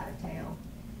northeast side of town.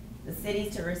 The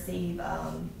cities to receive,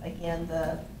 again,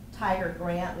 the Tiger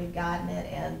grant, we've gotten it,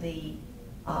 and the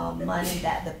money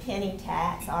that the penny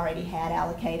tax already had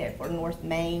allocated for North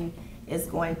Main is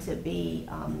going to be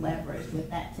leveraged with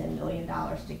that $10 million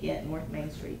to get North Main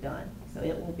Street done. So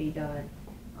it will be done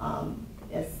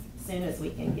as soon as we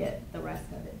can get the rest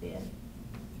of it did.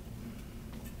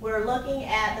 We're looking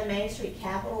at the Main Street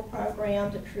Capital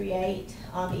Program to create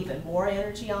even more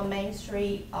energy on Main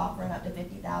Street, offering up to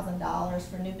 $50,000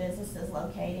 for new businesses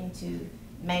locating to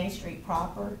Main Street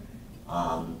proper.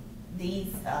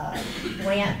 These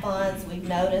grant funds we've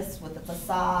noticed with the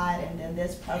facade and then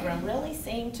this program really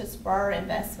seem to spur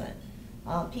investment.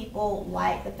 People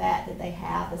like the fact that they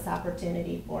have this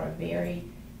opportunity for a very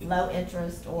low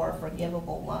interest or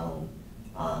forgivable loan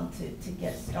to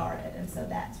get started, and so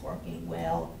that's working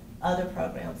well. Other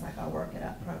programs like our Work It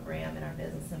Up program and our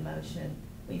Business in Motion,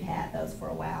 we've had those for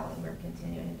a while, and we're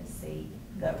continuing to see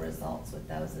good results with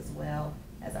those, as well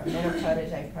as our mentor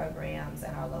protege programs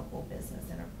and our local business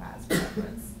enterprise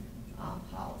preference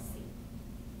policy.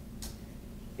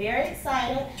 Very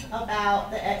excited about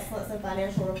the excellence in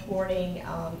financial reporting.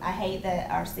 I hate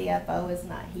that our CFO is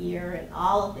not here and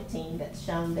all of the team that's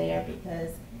shown there,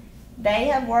 because they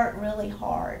have worked really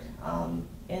hard.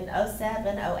 In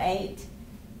 07, 08,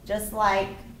 just like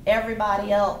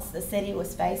everybody else, the city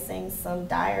was facing some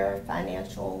dire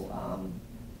financial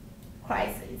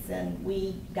crises, and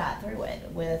we got through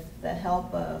it with the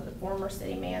help of the former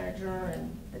city manager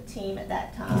and the team at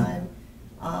that time.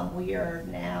 We are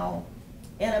now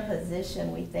in a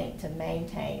position, we think, to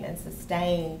maintain and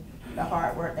sustain the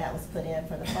hard work that was put in.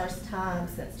 For the first time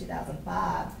since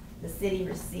 2005, the city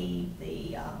received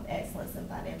the Excellence in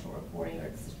Financial Reporting,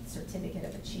 or Certificate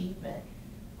of Achievement.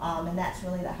 And that's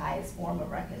really the highest form of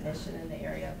recognition in the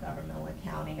area of governmental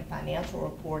accounting and financial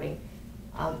reporting.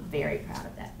 I'm very proud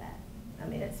of that fact. I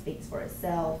mean, it speaks for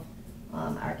itself.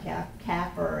 Our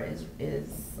CAFR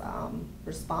is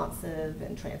responsive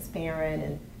and transparent,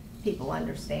 and people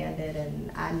understand it.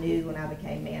 And I knew when I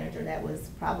became manager that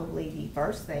was probably the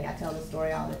first thing, I tell the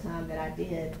story all the time, that I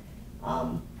did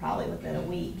probably within a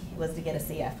week, was to get a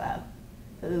CFO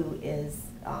who is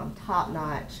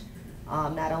top-notch.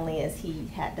 Not only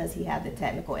does he have the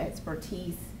technical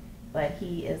expertise, but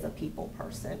he is a people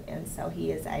person, and so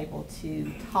he is able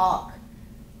to talk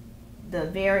the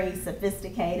very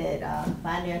sophisticated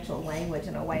financial language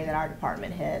in a way that our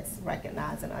department heads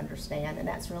recognize and understand, and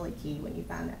that's really key when you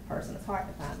find that person. It's hard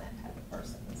to find that type of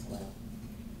person as well.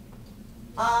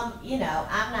 You know,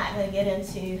 I'm not going to get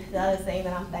into the other thing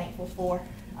that I'm thankful for,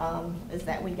 is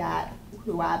that we got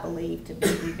who I believe to be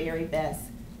the very best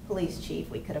police chief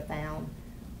we could have found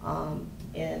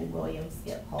in William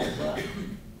Skip Holbrook.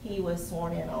 He was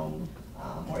sworn in on,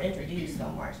 or introduced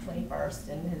on March 21st,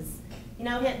 and has, you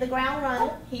know, hit the ground running.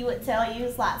 He would tell you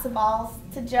it's lots of balls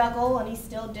to juggle, and he's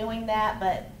still doing that,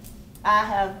 but I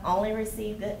have only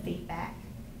received good feedback.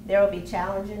 There will be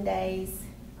challenging days.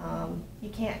 You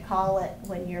can't call it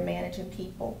when you're managing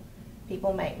people.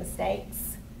 People make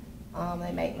mistakes.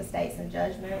 They make mistakes in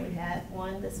judgment. We had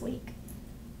one this week.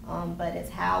 But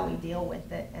it's how we deal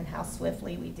with it and how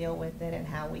swiftly we deal with it and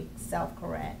how we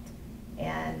self-correct.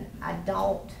 And I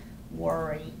don't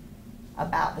worry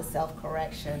about the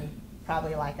self-correction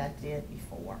probably like I did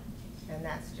before. And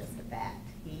that's just a fact.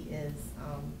 He is,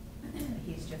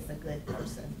 he's just a good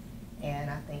person. And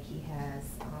I think he has,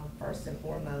 first and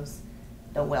foremost,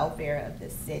 the welfare of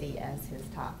this city as his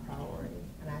top priority.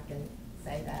 And I can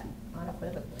say that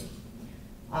unequivocally.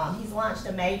 He's launched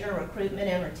a major recruitment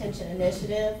and retention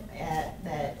initiative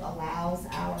that allows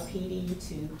our PD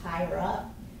to hire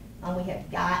up. We have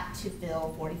got to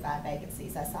fill 45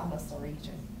 vacancies. That's almost a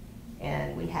region.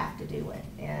 And we have to do it.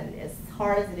 And as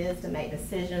hard as it is to make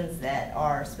decisions that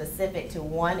are specific to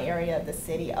one area of the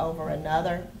city over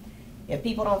another, if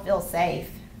people don't feel safe,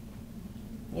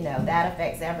 you know, that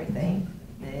affects everything.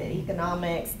 The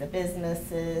economics, the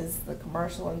businesses, the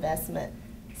commercial investment.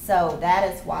 So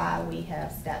that is why we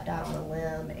have stepped out on a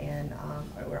limb, and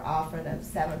we're offering a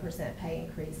 7% pay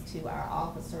increase to our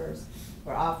officers.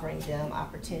 We're offering them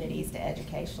opportunities to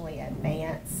educationally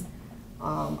advance,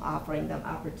 offering them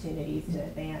opportunities to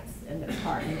advance in the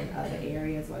department in other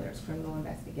areas, whether it's criminal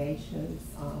investigations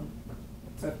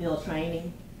or field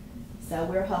training. So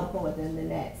we're hopeful within the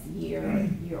next year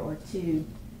or two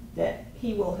that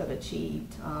he will have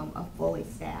achieved a fully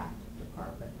staffed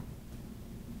department.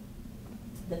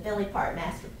 The Philly Park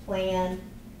Master Plan.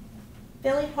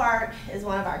 Philly Park is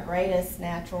one of our greatest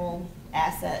natural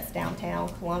assets downtown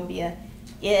Columbia.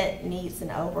 It needs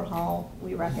an overhaul.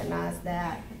 We recognize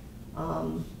that.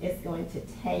 It's going to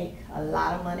take a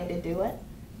lot of money to do it,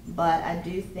 but I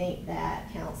do think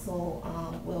that council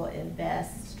will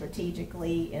invest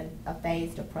strategically in a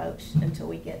phased approach until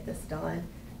we get this done.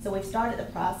 So we've started the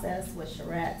process with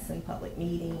charrettes and public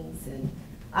meetings and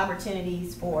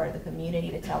opportunities for the community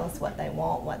to tell us what they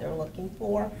want, what they're looking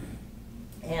for.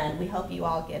 And we hope you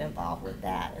all get involved with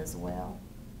that as well.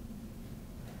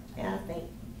 And I think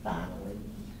finally,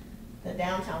 the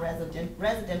downtown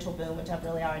residential boom, which I've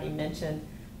really already mentioned.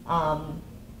 I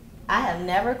have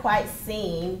never quite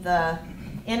seen the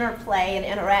interplay and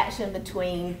interaction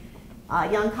between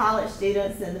young college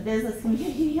students and the business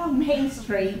community on Main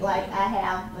Street like I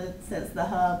have since the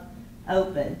hub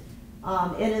opened.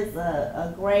 It is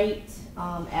a great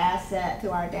asset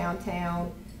to our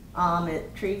downtown.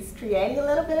 It's creating a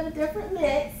little bit of a different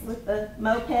mix with the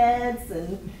mopeds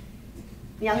and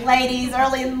young ladies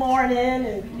early in the morning,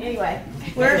 and anyway,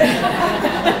 we're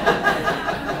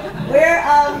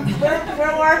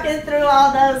working through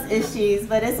all those issues,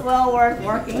 but it's well worth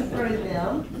working through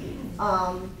them.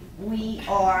 We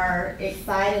are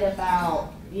excited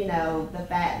about, you know, the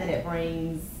fact that it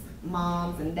brings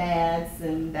moms and dads,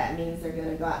 and that means they're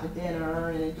going to go out to dinner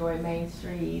and enjoy Main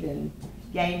Street and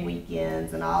game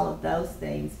weekends and all of those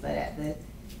things. But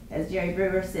as Jerry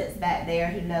Brewer sits back there,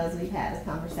 he knows we've had the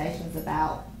conversations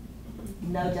about,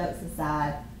 no jokes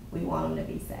aside, we want them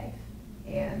to be safe.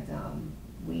 And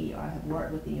we have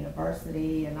worked with the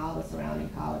university and all the surrounding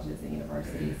colleges and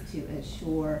universities to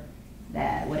ensure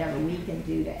that whatever we can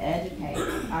do to educate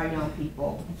our young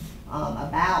people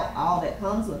about all that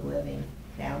comes with living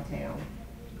downtown,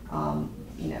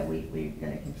 you know, we're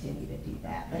going to continue to do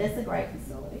that. But it's a great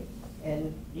facility.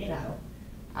 And, you know,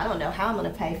 I don't know how I'm going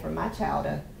to pay for my child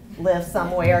to live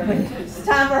somewhere when it's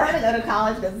time for her to go to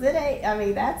college, because it ain't, I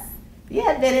mean, that's, if you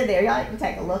hadn't been in there, y'all can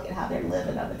take a look at how they're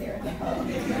living over there in the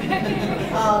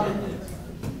hub.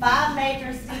 5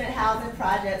 major student housing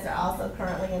projects are also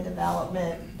currently in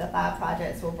development. The 5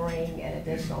 projects will bring an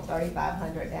additional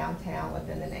 3,500 downtown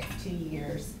within the next 2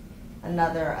 years.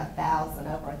 Another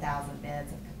over 1,000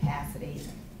 beds of capacity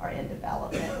are in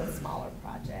development with smaller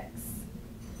projects.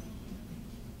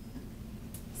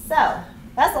 So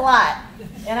that's a lot,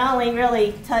 and I only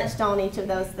really touched on each of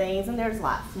those things, and there's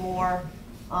lots more.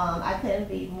 I couldn't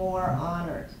be more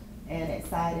honored and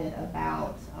excited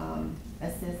about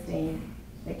assisting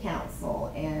the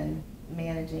council and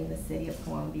managing the city of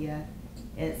Columbia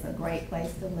It's a great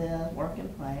place to live, work,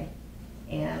 and play.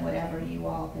 And whatever you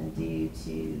all can do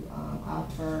to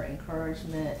offer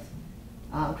encouragement,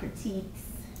 critiques,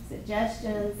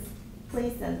 suggestions,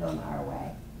 please send them our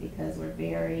way, because we're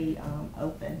very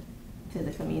open to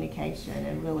the communication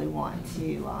and really want to,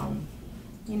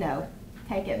 you know,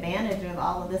 take advantage of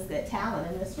all of this good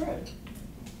talent in this room.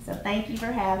 So thank you for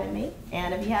having me.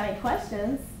 And if you have any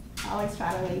questions, I always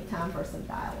try to leave time for some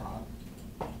dialogue.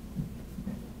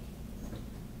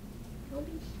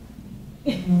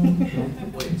 Wait,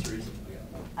 Teresa,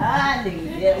 I knew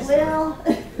it will.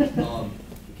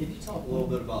 Can you talk a little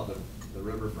bit about the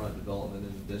riverfront development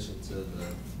in addition to the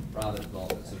private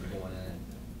developments that are going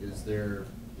in? Is there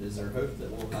hope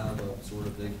that we'll have a sort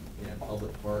of big,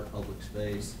 public park, public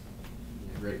space,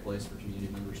 great place for community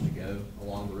members to go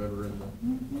along the river in the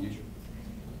future?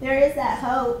 There is that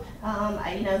hope.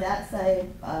 That's a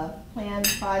planned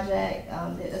project.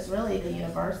 It's really the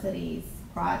university's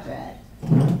project.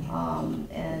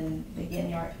 And the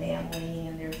Ginyard family,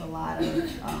 and there's a lot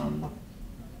of,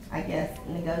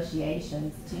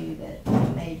 negotiations too that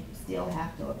may still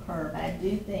have to occur. But I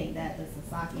do think that the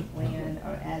Sasaki plan,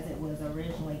 or as it was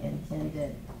originally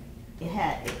intended,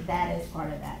 that is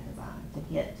part of that design, to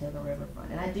get to the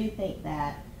riverfront. And I do think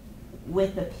that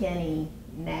with the penny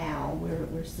now,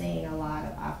 we're seeing a lot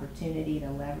of opportunity to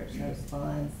leverage those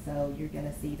funds. So you're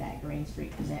going to see that Green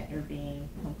Street connector being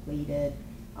completed.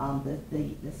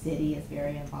 The city is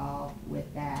very involved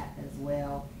with that as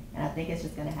well. And I think it's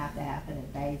just going to happen in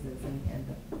phases.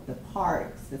 And the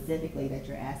park specifically that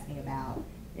you're asking about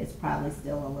is probably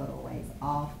still a little ways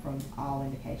off from all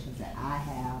indications that I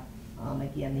have.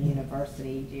 Again, the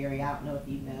university, Jerry, I don't know if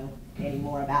you know any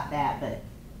more about that, but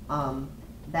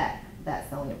that's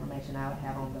the only information I would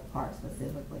have on the park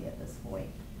specifically at this point.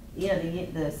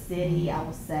 The city, I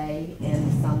will say,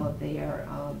 and some of their,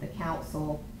 the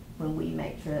council, when we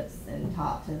make trips and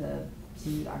talk to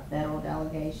our federal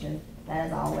delegation, that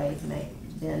has always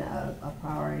been a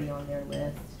priority on their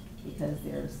list, because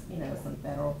there's, some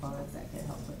federal funds that could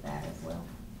help with that as well.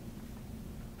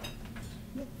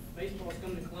 Baseball's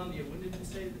coming to Columbia. When did you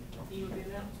say the team would be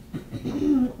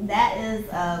announced? That is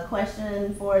a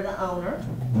question for the owner.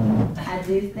 I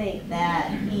do think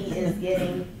that he is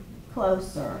getting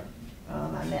closer.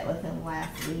 I met with him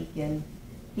last week, and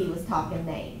he was talking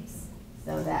names.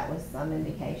 So that was some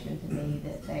indication to me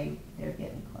that they're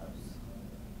getting close.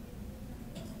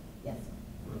 Yes, sir.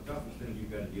 Well, the toughest thing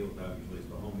you've got to deal with, obviously, is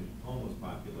the homeless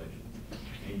population.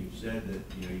 And you said that,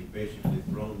 you've basically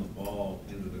thrown the ball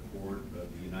into the court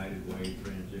of the United Way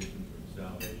transition for the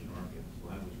Salvation Army. So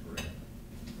that was correct.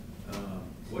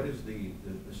 What is the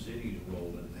city's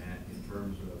role in that, in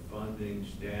terms of funding,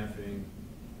 staffing,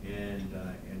 and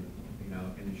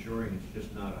ensuring it's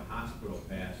just not a hospital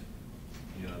pass,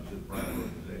 to the private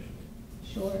organization?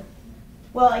 Sure.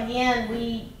 Well, again,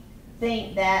 we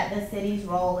think that the city's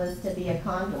role is to be a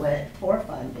conduit for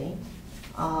funding.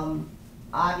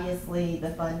 Obviously,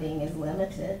 the funding is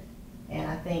limited, and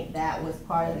I think that was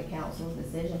part of the council's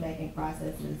decision-making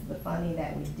process, is the funding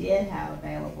that we did have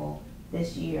available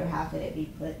this year, how could it be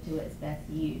put to its best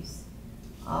use?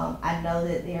 I know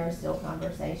that there are still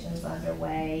conversations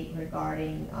underway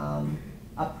regarding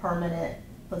a permanent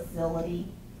facility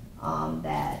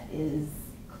that is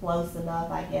close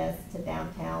enough, I guess, to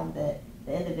downtown that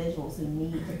the individuals who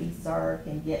need to be served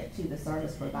can get to the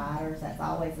service providers. That's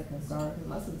always a concern, because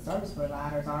most of the service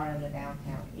providers are in the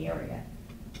downtown area.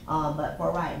 But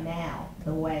for right now,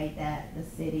 the way that the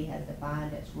city has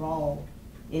defined its role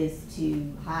is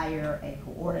to hire a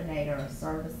coordinator of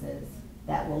services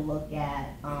that will look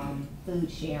at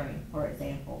food sharing, for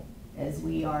example. As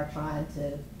we are trying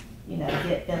to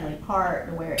get Finley Park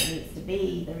to where it needs to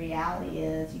be, the reality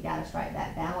is you got to strike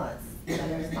that balance.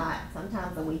 There's not,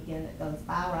 sometimes a weekend that goes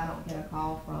by where I don't get a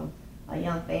call from a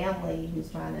young family who's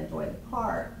trying to enjoy the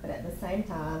park, but at the same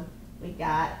time, we've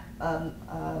got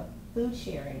food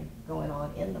sharing going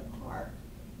on in the park.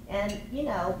 And,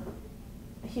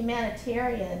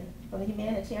 from the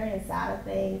humanitarian side of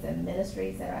things and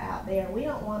ministries that are out there, we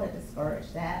don't want to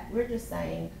discourage that. We're just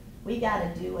saying we got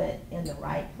to do it in the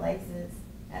right places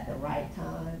at the right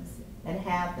times, and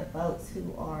have the folks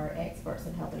who are experts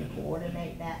in helping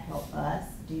coordinate that help us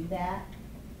do that.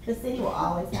 The city will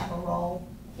always have a role,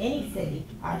 any city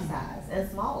our size and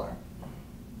smaller.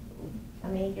 I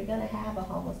mean, you're going to have a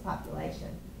homeless population.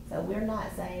 So we're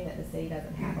not saying that the city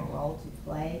doesn't have a role to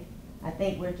play. I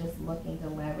think we're just looking to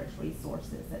leverage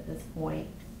resources at this point,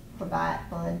 provide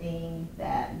funding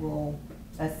that will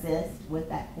assist with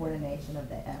that coordination of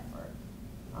the effort.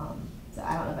 So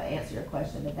I don't know if I answered your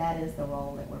question, but that is the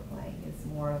role that we're playing. It's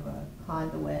more of a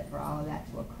conduit for all of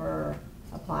that to occur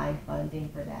applying funding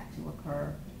for that to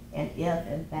occur. And if,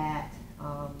 in fact,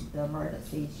 the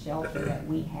emergency shelter that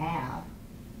we have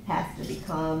has to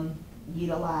become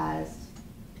utilized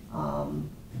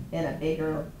in a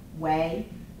bigger way,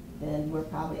 then we're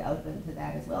probably open to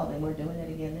that as well. Then we're doing it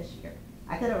again this year.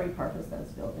 I could have repurposed those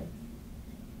buildings.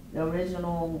 The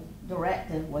original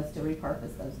directive was to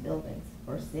repurpose those buildings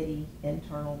for city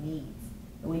internal needs,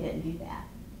 but we didn't do that.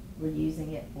 We're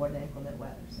using it for the inclement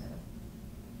weather center.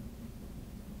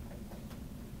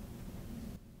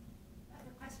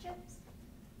 Other questions?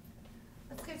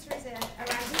 Let's give Teresa a round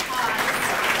of applause.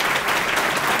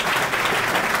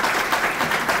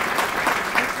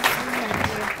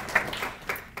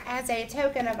 As a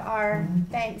token of our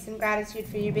thanks and gratitude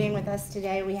for you being with us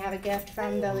today, we have a gift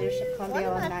from the Leadership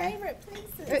Columbia Alumni. One of my favorite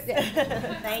places.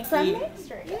 Thank From you. Main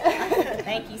Street.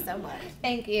 Thank you so much.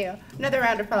 Thank you. Another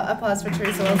round of applause for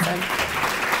Teresa Wilson.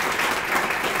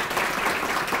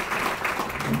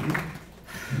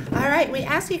 All right, we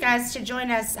ask you guys to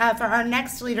join us for our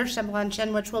next Leadership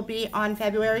Luncheon, which will be on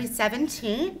February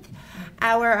 17th.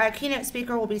 Our keynote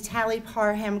speaker will be Tally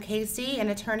Parham Casey, an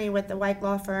attorney with the White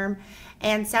Law Firm,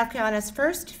 and South Carolina's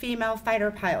first female fighter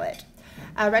pilot.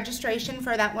 Registration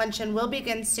for that luncheon will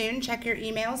begin soon. Check your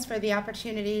emails for the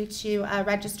opportunity to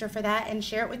register for that and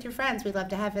share it with your friends. We'd love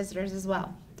to have visitors as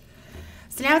well.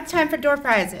 So now it's time for door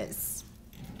prizes.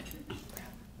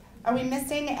 Are we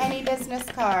missing any business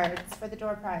cards for the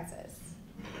door prizes?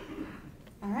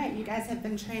 All right, you guys have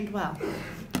been trained well.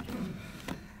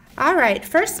 All right,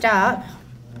 first up,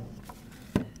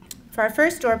 for our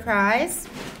first door prize,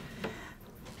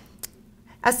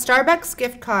 a Starbucks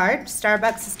gift card.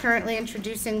 Starbucks is currently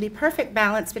introducing the perfect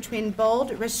balance between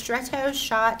bold ristretto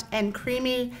shot and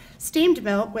creamy steamed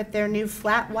milk with their new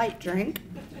flat white drink.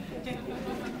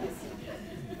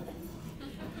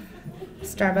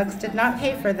 Starbucks did not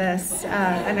pay for this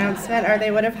announcement, or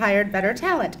they would have hired better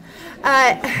talent.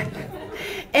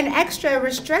 An extra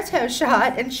ristretto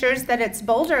shot ensures that it's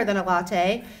bolder than a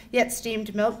latte, yet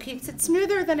steamed milk keeps it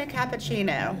smoother than a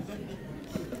cappuccino.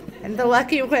 And the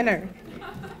lucky winner,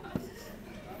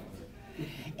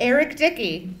 Eric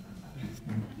Dickey.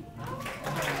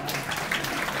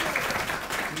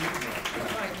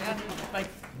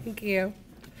 Thank you.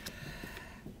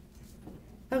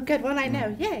 Oh, good one, I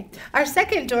know. Yay. Our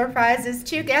second door prize is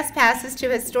 2 guest passes to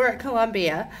Historic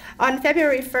Columbia. On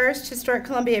February 1st, Historic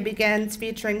Columbia begins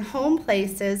featuring home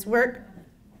places,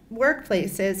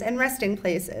 workplaces, and resting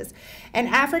places, an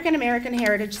African American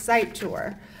heritage site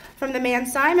tour. From the Man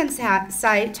Simon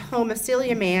site, home of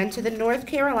Celia Mann, to the North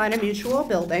Carolina Mutual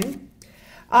Building,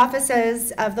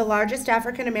 offices of the largest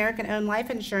African American owned life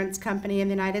insurance company in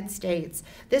the United States.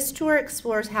 This tour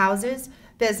explores houses,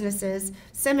 businesses,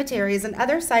 cemeteries, and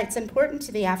other sites important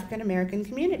to the African American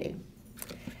community.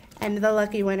 And the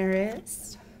lucky winner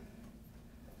is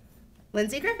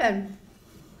Lindsay Griffin.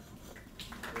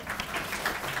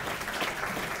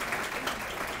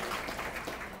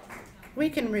 We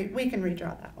can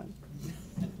redraw that one.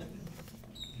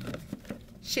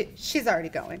 She's already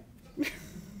going.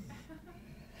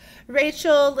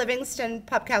 Rachel Livingston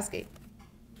Popkowski.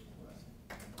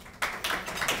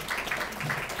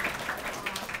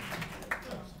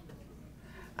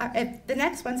 If the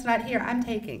next one's not here, I'm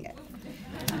taking it.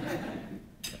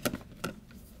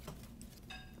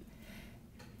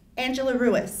 Angela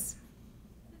Ruiz.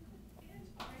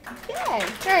 Yay,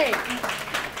 great.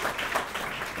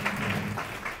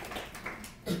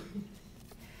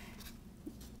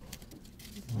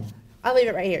 I'll leave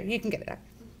it right here. You can get it up.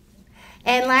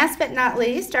 And last but not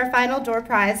least, our final door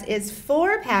prize is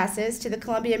 4 passes to the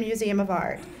Columbia Museum of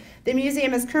Art. The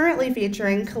museum is currently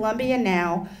featuring Columbia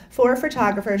Now, 4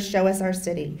 photographers show us our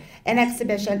city, an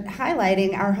exhibition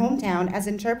highlighting our hometown as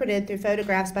interpreted through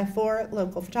photographs by 4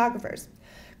 local photographers.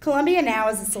 Columbia Now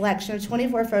is a selection of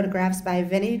 24 photographs by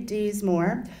Vinnie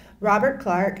Dees-Moore, Robert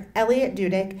Clark, Elliot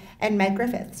Dudick, and Meg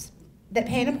Griffiths that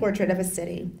paint a portrait of a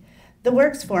city. The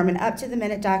works form an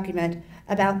up-to-the-minute document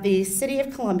about the city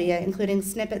of Columbia, including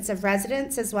snippets of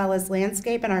residents as well as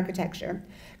landscape and architecture.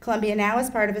 Columbia Now is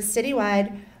part of a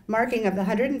citywide marking of the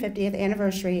 150th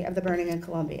anniversary of the burning of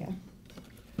Columbia.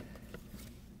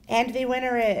 And the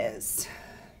winner is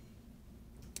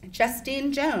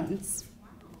Justine Jones.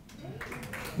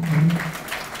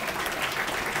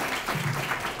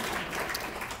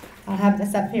 I'll have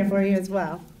this up here for you as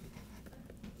well.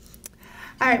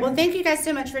 All right, well, thank you guys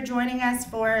so much for joining us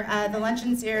for the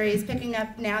luncheon series, picking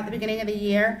up now at the beginning of the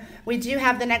year. We do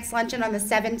have the next luncheon on the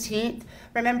 17th.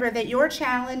 Remember that your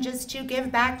challenge is to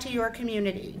give back to your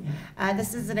community.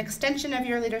 This is an extension of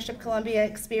your Leadership Columbia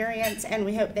experience, and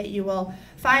we hope that you will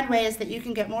find ways that you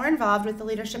can get more involved with the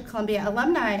Leadership Columbia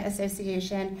Alumni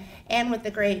Association and with the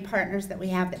great partners that we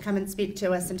have that come and speak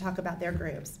to us and talk about their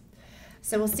groups.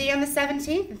 So we'll see you on the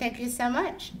 17th, and thank you so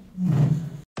much.